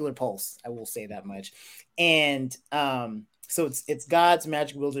a particular pulse. I will say that much, and so it's gods,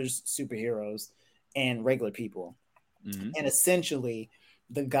 magic wielders, superheroes, and regular people. And essentially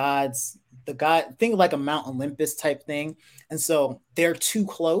the god, think like a Mount Olympus type thing. And so they're too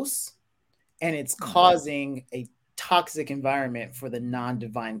close, and it's causing a toxic environment for the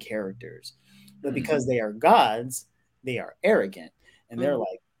non-divine characters. But because they are gods, they are arrogant. And they're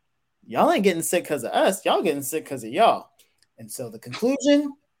like, y'all ain't getting sick because of us. Y'all getting sick because of y'all. And so the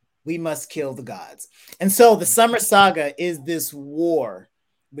conclusion, we must kill the gods. And so the Summer Saga is this war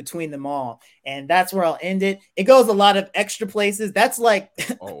between them all. And that's where I'll end it. It goes a lot of extra places. That's like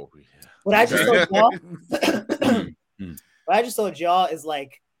what I just told y'all. What I just told y'all is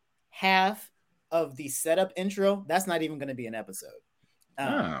like half of the setup intro. That's not even going to be an episode.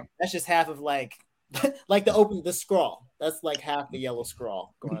 That's just half of like the scroll. That's like half the yellow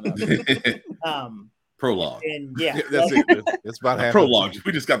scroll going up. Prologue. And yeah, that's it. It's about half prologue.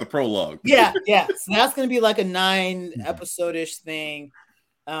 We just got the prologue. Yeah. So that's gonna be like a 9 episode-ish thing.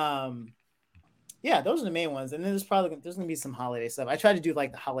 Yeah, those are the main ones. And then there's gonna be some holiday stuff. I try to do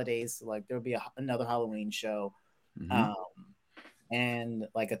like the holidays, like there'll be another Halloween show, and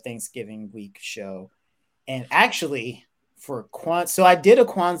like a Thanksgiving week show. And actually, for so I did a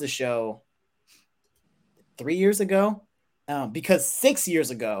Kwanzaa show 3 years ago, because 6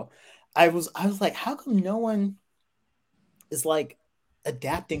 years ago. I was like, how come no one is like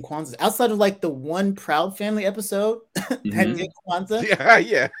adapting Kwanzaa outside of like the one Proud Family episode that did Kwanzaa?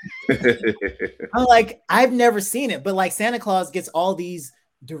 Yeah. I'm like, I've never seen it, but like Santa Claus gets all these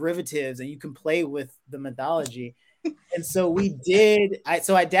derivatives and you can play with the mythology. And so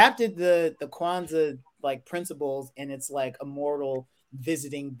I adapted the Kwanzaa like principles, and it's like a mortal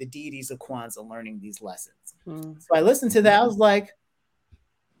visiting the deities of Kwanzaa, learning these lessons. So I listened to that. I was like,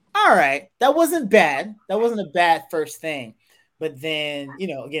 all right, that wasn't bad. That wasn't a bad first thing. But then,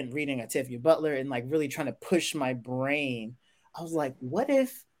 again, reading Octavia Butler and like really trying to push my brain, I was like, what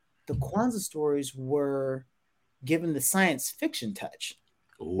if the Kwanzaa stories were given the science fiction touch?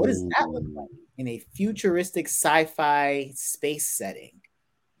 What does that look like in a futuristic sci-fi space setting?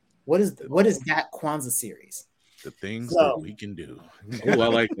 What is that Kwanzaa series? The things that we can do. Oh, I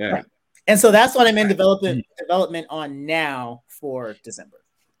like that. And so that's what I'm in development on now for December.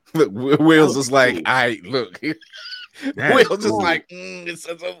 Look, Will's just like, look. Will's just cool. like, it's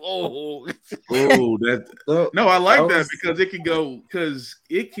such a oh, that no, I like that because it can go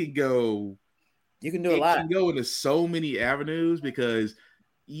You can do a lot. It can go into so many avenues because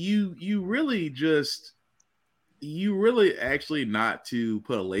you really actually, not to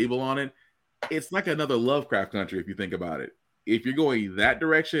put a label on it, it's like another Lovecraft Country if you think about it. If you're going that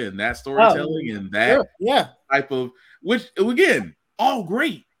direction and that storytelling and that type of, which again, all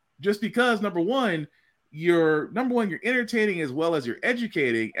great, just because number one, you're entertaining as well as you're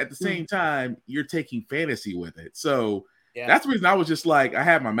educating. At the same time, you're taking fantasy with it. So that's the reason I was just like, I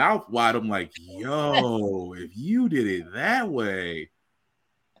had my mouth wide. I'm like, yo, if you did it that way,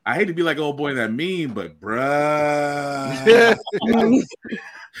 I hate to be like old boy in that meme, but bruh.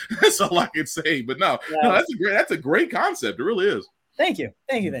 That's all I can say. But no, that's a great concept. It really is. Thank you.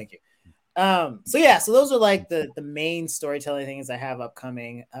 So those are like the main storytelling things I have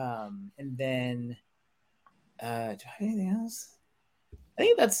upcoming. And then do I have anything else? I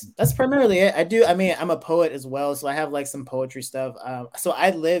think that's primarily it. I'm a poet as well, so I have like some poetry stuff. So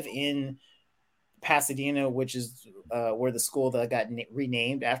I live in Pasadena, which is where the school that got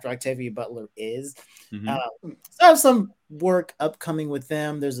renamed after Octavia Butler is. So I have some work upcoming with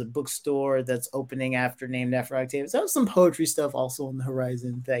them. There's a bookstore that's opening named after Octavia. So I have some poetry stuff also on the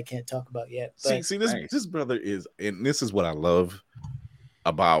horizon that I can't talk about yet. But see this brother is, and this is what I love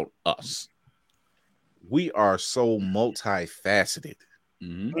about us. We are so multifaceted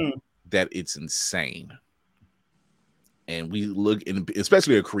that it's insane. And we look, and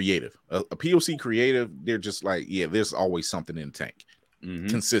especially a creative, a POC creative, they're just like, there's always something in the tank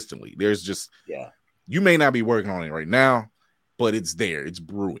consistently. There's just, you may not be working on it right now, but it's there. It's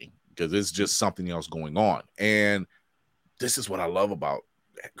brewing because it's just something else going on. And this is what I love about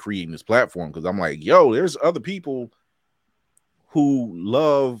creating this platform, because I'm like, there's other people who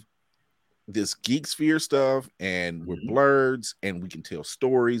love this geek sphere stuff, and we're blurds, and we can tell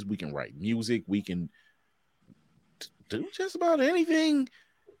stories, we can write music, we can do just about anything.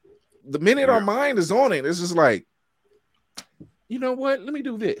 The minute our mind is on it, it's just like, you know what? Let me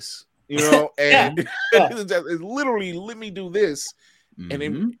do this. And it's literally, let me do this, and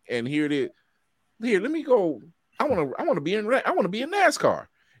then here it is. Here, let me go. I want to be in NASCAR.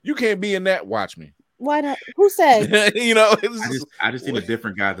 You can't be in that. Watch me. Why not? Who said? I just need a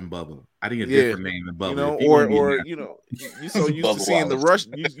different guy than Bubba. I need a different name than Bubba. You so used to seeing the Rush.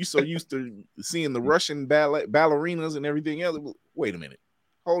 You so used to seeing the Russian ballerinas and everything else. Wait a minute,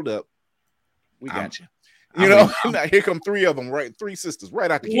 hold up, we got you. Now here come three of them, right? Three sisters, right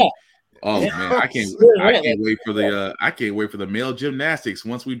out the gate. Oh man, I can't wait for the male gymnastics.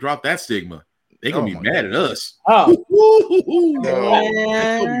 Once we drop that stigma, they're gonna be mad at us. Oh, they're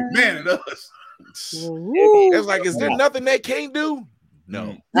gonna be mad at us. It's like, is there nothing they can't do?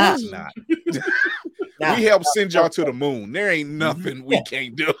 No, it's not. We helped send y'all to the moon. There ain't nothing we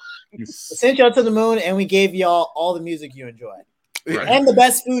can't do. We sent y'all to the moon, and we gave y'all all the music you enjoyed, and the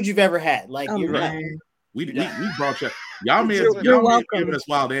best food you've ever had. Like you're right. We brought you. Y'all may have given us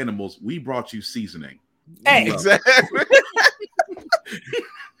wild animals. We brought you seasoning. Hey, exactly.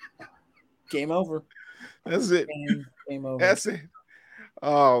 Game over. That's it. Game over. That's it.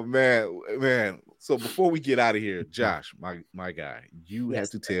 Oh man. So before we get out of here, Josh, my guy, you have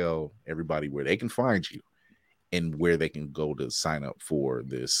to tell everybody where they can find you and where they can go to sign up for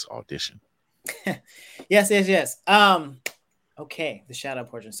this audition. Yes. Okay, the shout out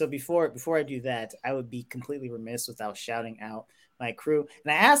portion. So before I do that, I would be completely remiss without shouting out my crew.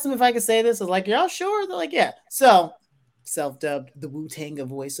 And I asked them if I could say this. I was like, y'all sure? They're like, yeah. So self-dubbed the Wu-Tang of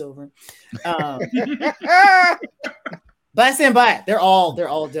voiceover. But I stand by it. They're all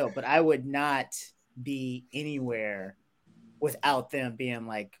dope. But I would not be anywhere without them being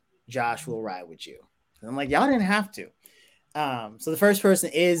like, Josh will ride with you. And I'm like, y'all didn't have to. So the first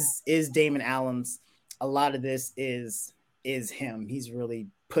person is Damon Allums. A lot of this is him. He's really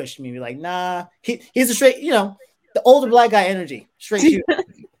pushed me. Like, nah, he's a straight, the older black guy energy. Straight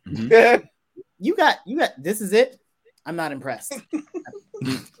shooter. You got this is it. I'm not impressed.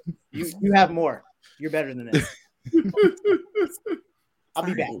 You have more. You're better than this. I'll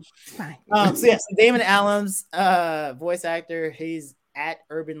be back. So Damon Allums, voice actor. He's at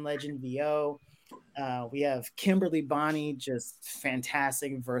Urban Legend VO. We have Kimberly Bonney, just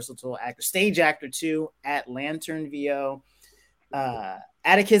fantastic, versatile actor, stage actor too, at Lantern VO.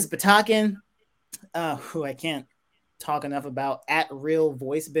 Atticus Batakin, who I can't talk enough about, at Real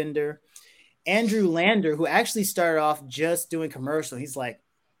Voice Bender. Andrew Lander, who actually started off just doing commercial. He's like,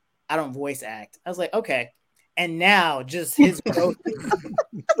 I don't voice act. I was like, okay. And now just his growth is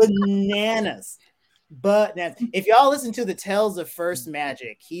bananas. But if y'all listen to the Tales of First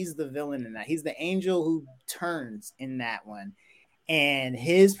Magic, he's the villain in that. He's the angel who turns in that one. And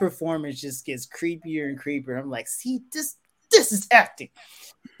his performance just gets creepier and creepier. I'm like, see, this is acting.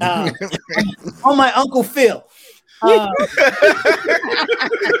 On my Uncle Phil. But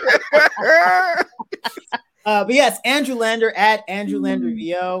yes, Andrew Lander at Andrew Lander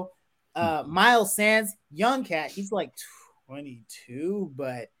VO. Miles Sands, young cat. He's like 22,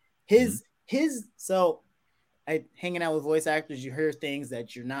 but his so hanging out with voice actors, you hear things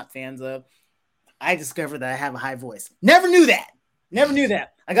that you're not fans of. I discovered that I have a high voice. Never knew that.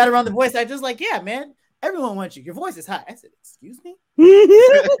 I got around the voice actors like, yeah, man, everyone wants you. Your voice is high. I said, excuse me? What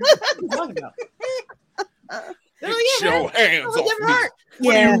are you talking about? Like, Show hands off me.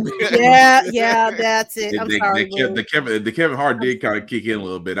 Yeah, that's it. I'm sorry. The Kevin Hart did kind of kick in a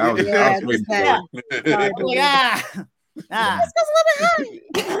little bit. I was waiting for it. It's just a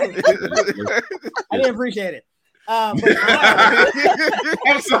little bit high. I didn't appreciate it. I'm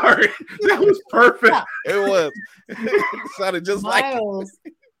sorry. That was perfect. It was. It sounded just Miles,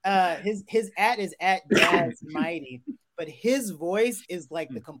 his at is at Daz Mighty, but his voice is like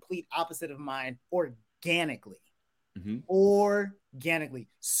the complete opposite of mine organically. Organically,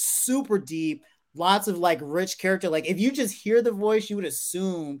 super deep, lots of like rich character. Like if you just hear the voice, you would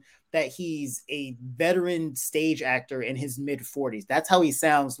assume that he's a veteran stage actor in his mid 40s. That's how he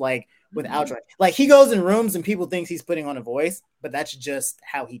sounds like without trying. Like he goes in rooms and people think he's putting on a voice, but that's just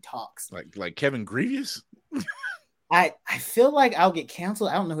how he talks. Like Kevin Grievous. I feel like I'll get canceled.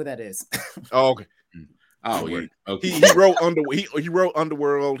 I don't know who that is. Oh, okay. Oh, yeah. Okay. He wrote he wrote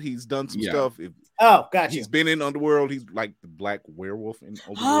Underworld. He's done some stuff. Oh, gotcha. He's been in Underworld. He's like the Black Werewolf in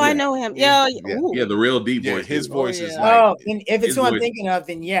Underworld. Oh, I know him. Yeah, the real deep voice. His voice is like. Oh, and if it's who I'm thinking of,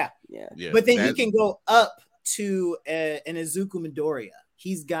 then yeah. But then he can go up to an Izuku Midoriya.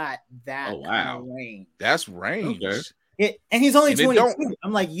 He's got that kind of range. That's range. Okay. And he's only 22.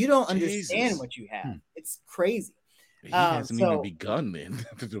 I'm like, you don't understand what you have. It's crazy. He hasn't even begun then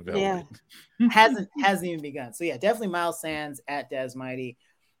to develop it. Hasn't even begun. So yeah, definitely Miles Sands at Daz Mighty.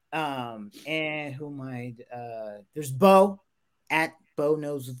 And who might there's Bo at Bo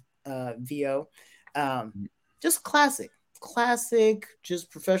Knows VO. Just classic,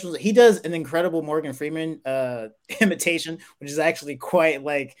 just professional. He does an incredible Morgan Freeman imitation, which is actually quite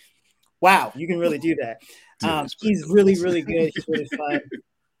like, wow, you can really do that. He's really, really good. He's really fun.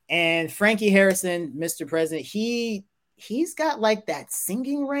 And Frankie Harrison, Mr. President, he's got like that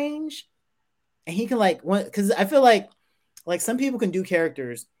singing range, and he can like because I feel like some people can do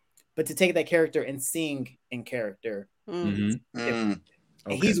characters, but to take that character and sing in character, and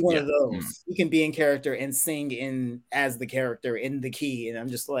he's one of those. He can be in character and sing in as the character in the key, and I'm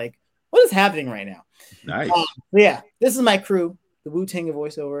just like, what is happening right now? Nice. Yeah, this is my crew, the Wu-Tang of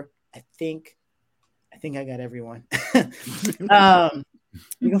voiceover. I think I got everyone.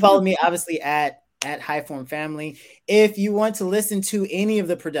 You can follow me obviously at High Form Family. If you want to listen to any of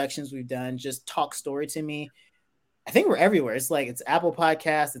the productions we've done, just talk story to me. I think we're everywhere. It's Apple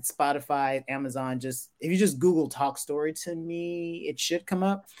Podcasts, it's Spotify, Amazon. Just if you just Google Talk Story to Me, it should come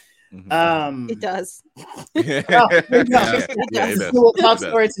up. It does. It does. Google Talk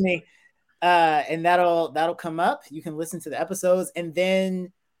Story to Me, and that'll come up. You can listen to the episodes, and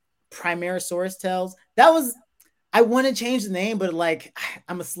then Primera Source Tells. I want to change the name, but like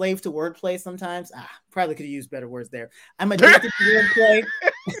I'm a slave to wordplay sometimes. Probably could have used better words there. I'm addicted to wordplay.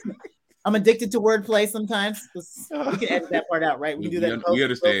 I'm addicted to wordplay sometimes. We can edit that part out, right? We can do that. We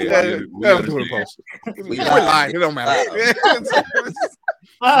understand. We're lying. It don't matter.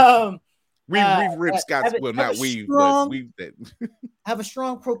 We've ripped Scott's. Well, not we, but we. Have a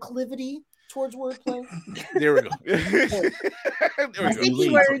strong proclivity towards wordplay. There we go.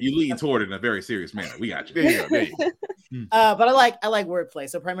 You lean toward it in a very serious manner. We got you. There you go. But I like wordplay.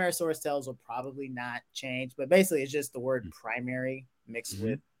 So Primera Source Tells will probably not change, but basically it's just the word primary mixed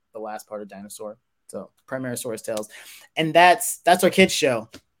with the last part of dinosaur. So Primera Source Tells, and that's our kids show.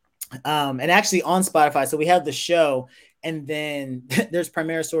 And actually on Spotify, so we have the show, and then there's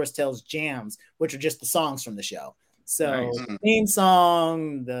Primera Source Tells Jams, which are just the songs from the show. So theme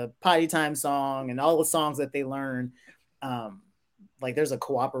song, the potty time song, and all the songs that they learn. Like there's a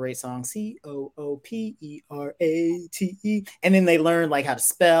cooperate song, COOPERATE, and then they learn like how to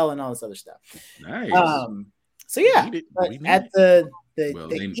spell and all this other stuff. Nice. So yeah, but at the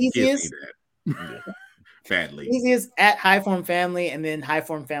easiest, badly easiest at High Form Family, and then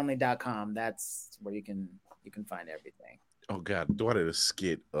highformfamily.com. That's where you can find everything. Oh God, do I did a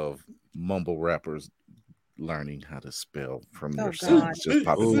skit of mumble rappers learning how to spell from their songs just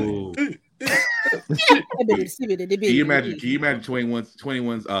popping. you imagine 21's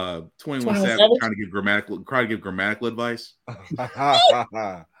 21 Savage trying to give grammatical advice?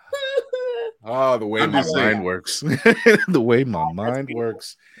 Oh, the way my mind works. The way my mind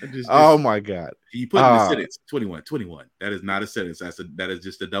works. Oh my God. You put in the sentence 21. That is not a sentence. That is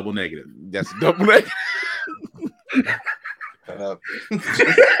just a double negative. That's a double negative.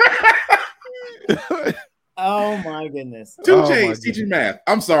 Oh my goodness. 2J's teaching math.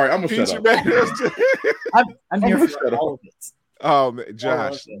 I'm sorry. I'm gonna shut up. I'm here for all of it.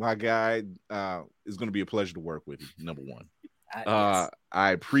 Josh, my guy, it's gonna be a pleasure to work with you. Number one. I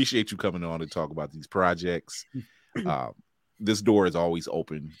appreciate you coming on to talk about these projects. This door is always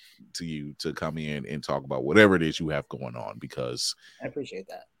open to you to come in and talk about whatever it is you have going on, because I appreciate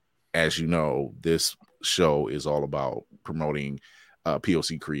that. As you know, this show is all about promoting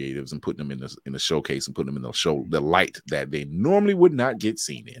POC creatives and putting them in the showcase and putting them in the light that they normally would not get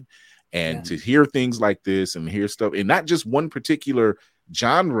seen in. And to hear things like this and hear stuff, and not just one particular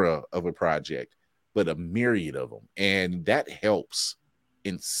genre of a project, but a myriad of them. And that helps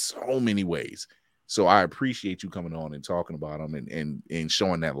in so many ways. So I appreciate you coming on and talking about them and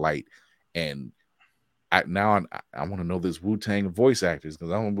showing that light. And I want to know this Wu-Tang voice actors,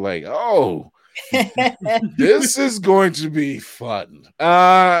 because I'm like, oh, this is going to be fun.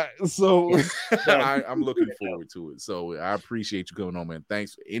 So I'm looking forward to it. So I appreciate you coming on, man.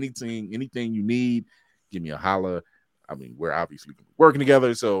 Thanks for anything you need. Give me a holla. I mean, we're obviously working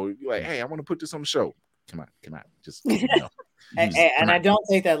together, so you're like, hey, I want to put this on the show. Come on, just and I don't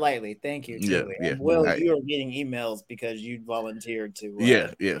take that lightly. Thank you. Yeah. Will, you are getting emails because you volunteered to. You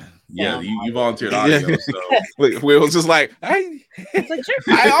volunteered audio. So Will was just like, I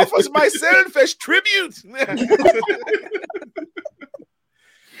offer my Serenfest tribute.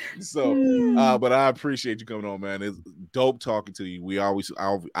 So, but I appreciate you coming on, man. It's dope talking to you. We obviously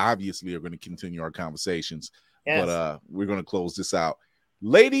are going to continue our conversations. Yes. But we're going to close this out.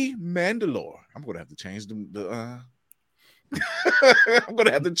 Lady Mandalore. I'm going to have to change I'm going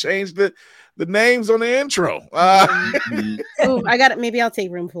to have to change the names on the intro. I got it. Maybe I'll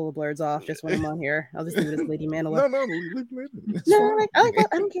take Roomful of Blurs off just when I'm on here. I'll just leave it as Lady Mandalore. No, I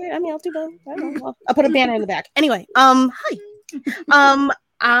don't care. I mean, I'll do both. I don't know. I'll put a banner in the back. Anyway, hi.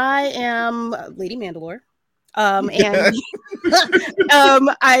 I am Lady Mandalore. And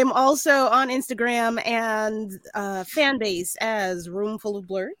I'm also on Instagram and Fanbase as Roomful of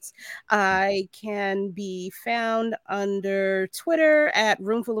Blurs. I can be found under Twitter at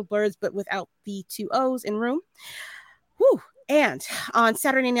Roomful of Blurs, but without the 2 O's in room. Whew. And on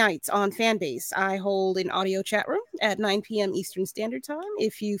Saturday nights on Fanbase, I hold an audio chat room at 9 p.m. Eastern Standard Time.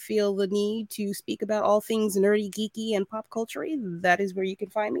 If you feel the need to speak about all things nerdy, geeky, and pop culture, that is where you can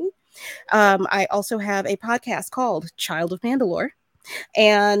find me. I also have a podcast called Child of Mandalore,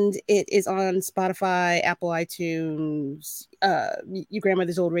 and it is on Spotify, Apple iTunes, your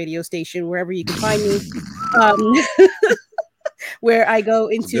grandmother's old radio station, wherever you can find me. Where I go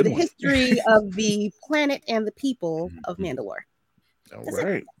into the history of the planet and the people of Mandalore. All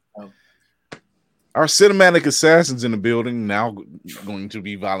right. Our cinematic assassins in the building now going to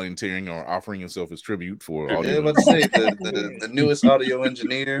be volunteering or offering himself as tribute for audio. Yeah, let's say the newest audio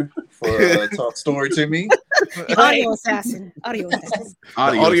engineer for Talk Story to Me. Audio assassin. Audio assassin.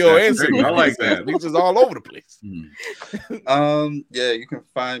 Audio assassin. I like that. He's just all over the place. Yeah, you can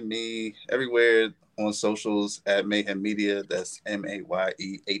find me everywhere on socials at Mayhem Media. That's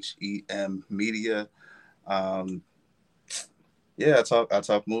MAYEHEM Media. Yeah, I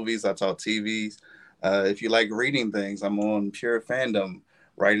talk movies, I talk TVs. If you like reading things, I'm on Pure Fandom,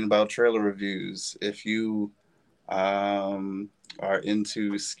 writing about trailer reviews. If you are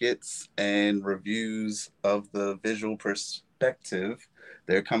into skits and reviews of the visual perspective,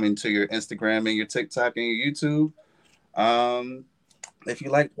 they're coming to your Instagram and your TikTok and your YouTube. If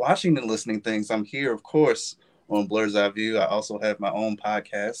you like watching and listening things, I'm here, of course, on Blur's Eye View. I also have my own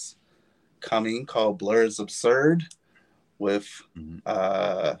podcast coming called Blur's Absurd with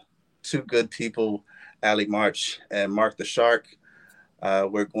two good people, Ali March and Mark the Shark.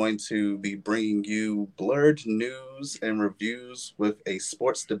 We're going to be bringing you blurred news and reviews with a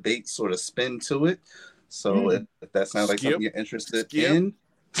sports debate sort of spin to it. So if that sounds like something you're interested in,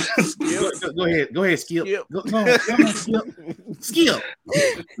 Go ahead, Skip. Skip.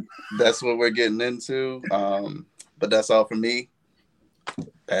 That's what we're getting into. But that's all for me.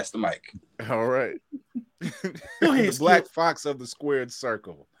 Pass the mic. All right. Go ahead, the Black Fox of the squared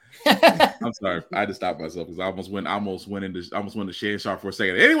circle. I'm sorry, I had to stop myself because I almost went into Shane Sharp for a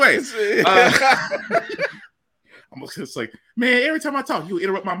second. Anyways, I'm just like, man, every time I talk, you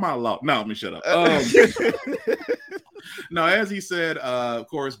interrupt my monologue. No, let me shut up. No, as he said, of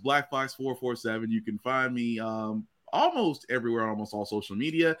course, Black Fox 447. You can find me almost everywhere, almost all social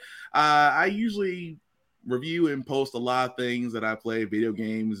media. I usually review and post a lot of things that I play: video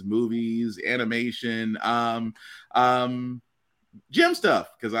games, movies, animation, gym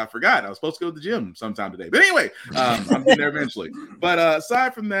stuff, because I forgot I was supposed to go to the gym sometime today. But anyway, I'm getting there eventually. But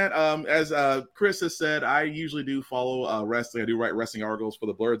aside from that, as Chris has said, I usually do follow wrestling. I do write wrestling articles for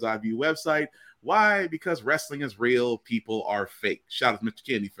the Blurred's Eye View website. Why? Because wrestling is real. People are fake. Shout out to Mr.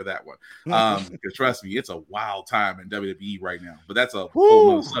 Kennedy for that one. Because trust me, it's a wild time in WWE right now. But that's a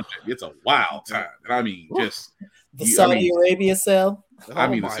whole nother subject. It's a wild time. And I mean, just the Saudi Arabia cell. I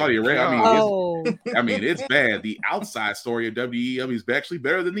mean, the Saudi Arabia. I mean, it's bad. The outside story of WWE is actually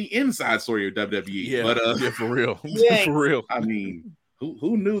better than the inside story of WWE. Yeah, but yeah, for real, for real. I mean,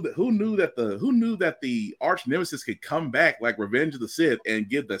 who knew that the arch nemesis could come back like Revenge of the Sith and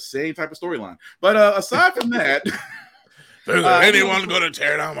give the same type of storyline? But aside from that, there's anyone going to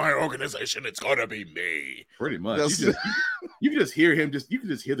tear down my organization, it's going to be me. Pretty much. You can just hear him. You can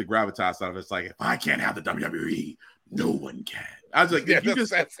just hear the gravitas out of it. It's like, if I can't have the WWE, no one can. I was like,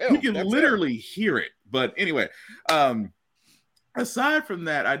 you can literally hear it. But anyway, aside from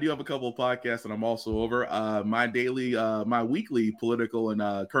that, I do have a couple of podcasts that I'm also over. My weekly political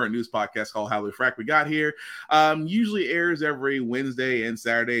and current news podcast called How the Frack We Got Here usually airs every Wednesday and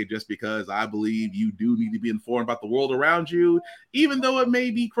Saturday, just because I believe you do need to be informed about the world around you, even though it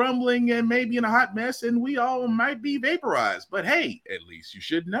may be crumbling and maybe in a hot mess and we all might be vaporized. But hey, at least you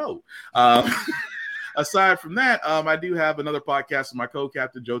should know. Aside from that, I do have another podcast with my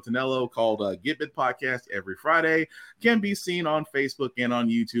co-captain Joe Tonello called Get Bit Podcast every Friday. Can be seen on Facebook and on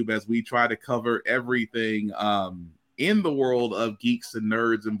YouTube as we try to cover everything in the world of geeks and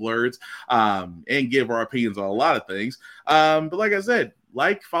nerds and blurs, and give our opinions on a lot of things. But like I said,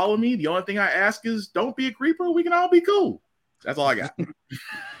 follow me. The only thing I ask is don't be a creeper. We can all be cool. That's all I got. There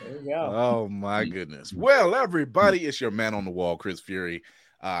you go. Oh my goodness. Well, everybody, it's your man on the wall, Chris Fury.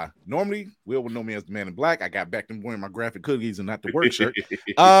 Normally Will would know me as the man in black. I got back to wearing my graphic cookies and not the work shirt.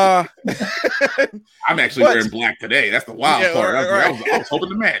 I'm actually wearing black today. That's the wild part. I was hoping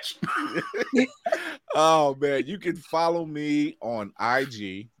to match. Oh man, you can follow me on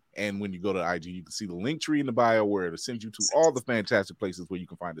IG, and when you go to IG, you can see the link tree in the bio where it'll send you to all the fantastic places where you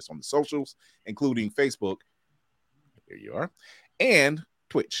can find us on the socials, including Facebook. There you are, and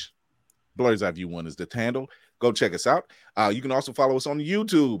Twitch. Blurred's Eye View 1 is the handle. Go check us out. You can also follow us on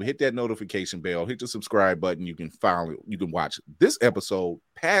YouTube. Hit that notification bell. Hit the subscribe button. You can watch this episode,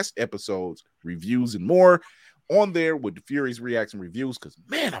 past episodes, reviews, and more on there with the Fury's reaction reviews. Because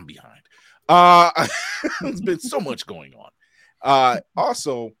man, I'm behind. There's been so much going on.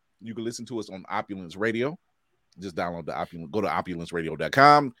 Also, you can listen to us on Opulence Radio. Just download the Opulence. Go to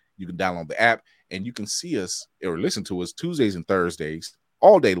opulenceradio.com. You can download the app, and you can see us or listen to us Tuesdays and Thursdays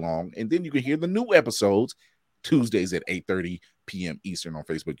all day long. And then you can hear the new episodes Tuesdays at 8:30 p.m. Eastern on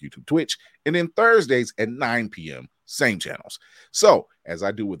Facebook, YouTube, Twitch, and then Thursdays at 9 p.m. Same channels. So, as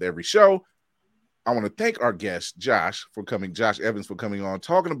I do with every show, I want to thank our guest, Josh Evans, for coming on,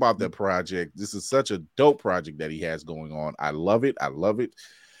 talking about that project. This is such a dope project that he has going on. I love it. I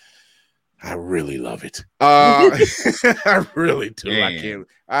really love it. I really do. Damn.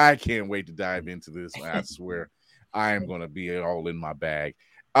 I can't wait to dive into this. I swear I am going to be all in my bag.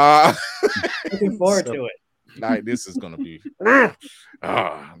 Looking forward to it. This is gonna be. I'm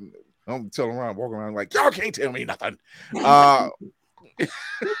telling around, walking around like y'all can't tell me nothing. I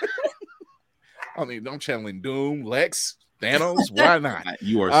mean, I'm channeling Doom, Lex, Thanos. Why not?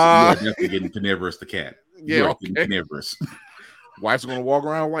 You are definitely getting Carnivorous the cat. Yeah, okay. Carnivorous. Wife's gonna walk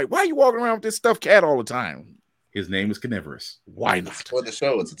around like, why are you walking around with this stuffed cat all the time? His name is Carnivorous. Why not? For the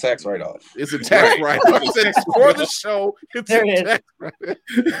show, it's a tax write-off. It's a tax write-off. For the show, it's there a tax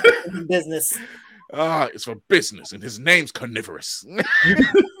write-off. Business. It's for business, and his name's Carnivorous.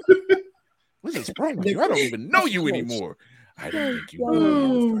 What is wrong with you? I don't even know you anymore. I don't think you know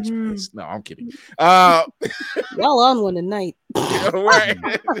in the first place. No, I'm kidding. Y'all on one tonight. Right.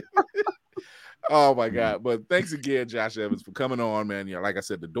 Oh my God. But thanks again, Josh Evans, for coming on, man. Yeah, like I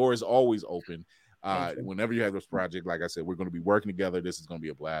said, the door is always open. Whenever you have this project, like I said, we're going to be working together. This is going to be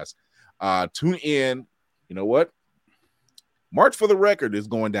a blast. Tune in. You know what? March for the Record is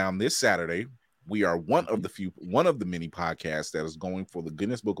going down this Saturday. We are one of the many podcasts that is going for the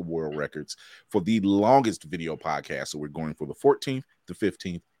Guinness Book of World Records for the longest video podcast. So we're going for the 14th, the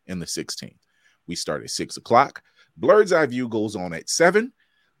 15th, and the 16th. We start at 6:00. Blurred's Eye View goes on at 7.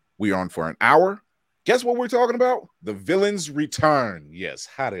 We are on for an hour. Guess what we're talking about? The Villain's Return. Yes.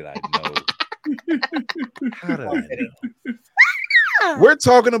 How did I know? How did I know? We're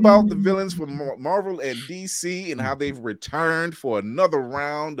talking about the villains from Marvel and DC and how they've returned for another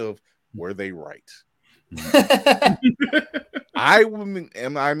round of Were They Right? I'm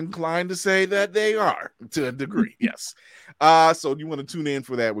inclined to say that they are to a degree, yes. So you want to tune in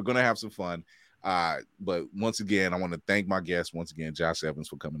for that. We're going to have some fun. But once again, I want to thank my guest once again, Josh Evans,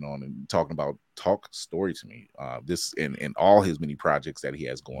 for coming on and talking about Talk Story to Me. This and all his many projects that he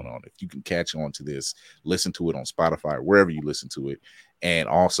has going on. If you can catch on to this, listen to it on Spotify, wherever you listen to it. And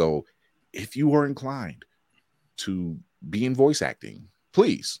also, if you are inclined to be in voice acting,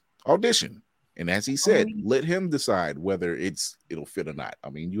 please audition. And as he said, let him decide whether it'll fit or not.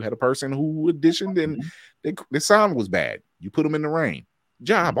 I mean, you had a person who auditioned and the sound was bad. You put them in the rain.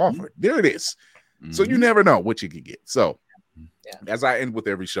 Job offered. There it is. So you never know what you can get. So as I end with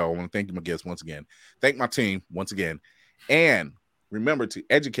every show, I want to thank my guests once again. Thank my team once again. And remember to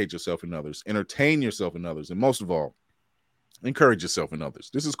educate yourself and others, entertain yourself and others, and most of all, encourage yourself and others.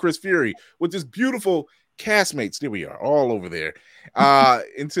 This is Chris Fury with this beautiful castmates. There we are, all over there.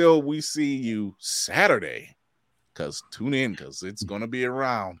 Until we see you Saturday, because tune in, because it's going to be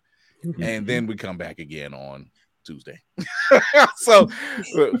around. And then we come back again on Tuesday. So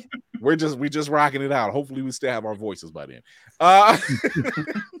we just rocking it out. Hopefully we still have our voices by then.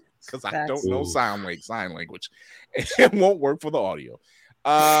 Because I don't know sign language. It won't work for the audio.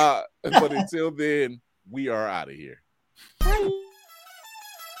 But until then, we are out of here.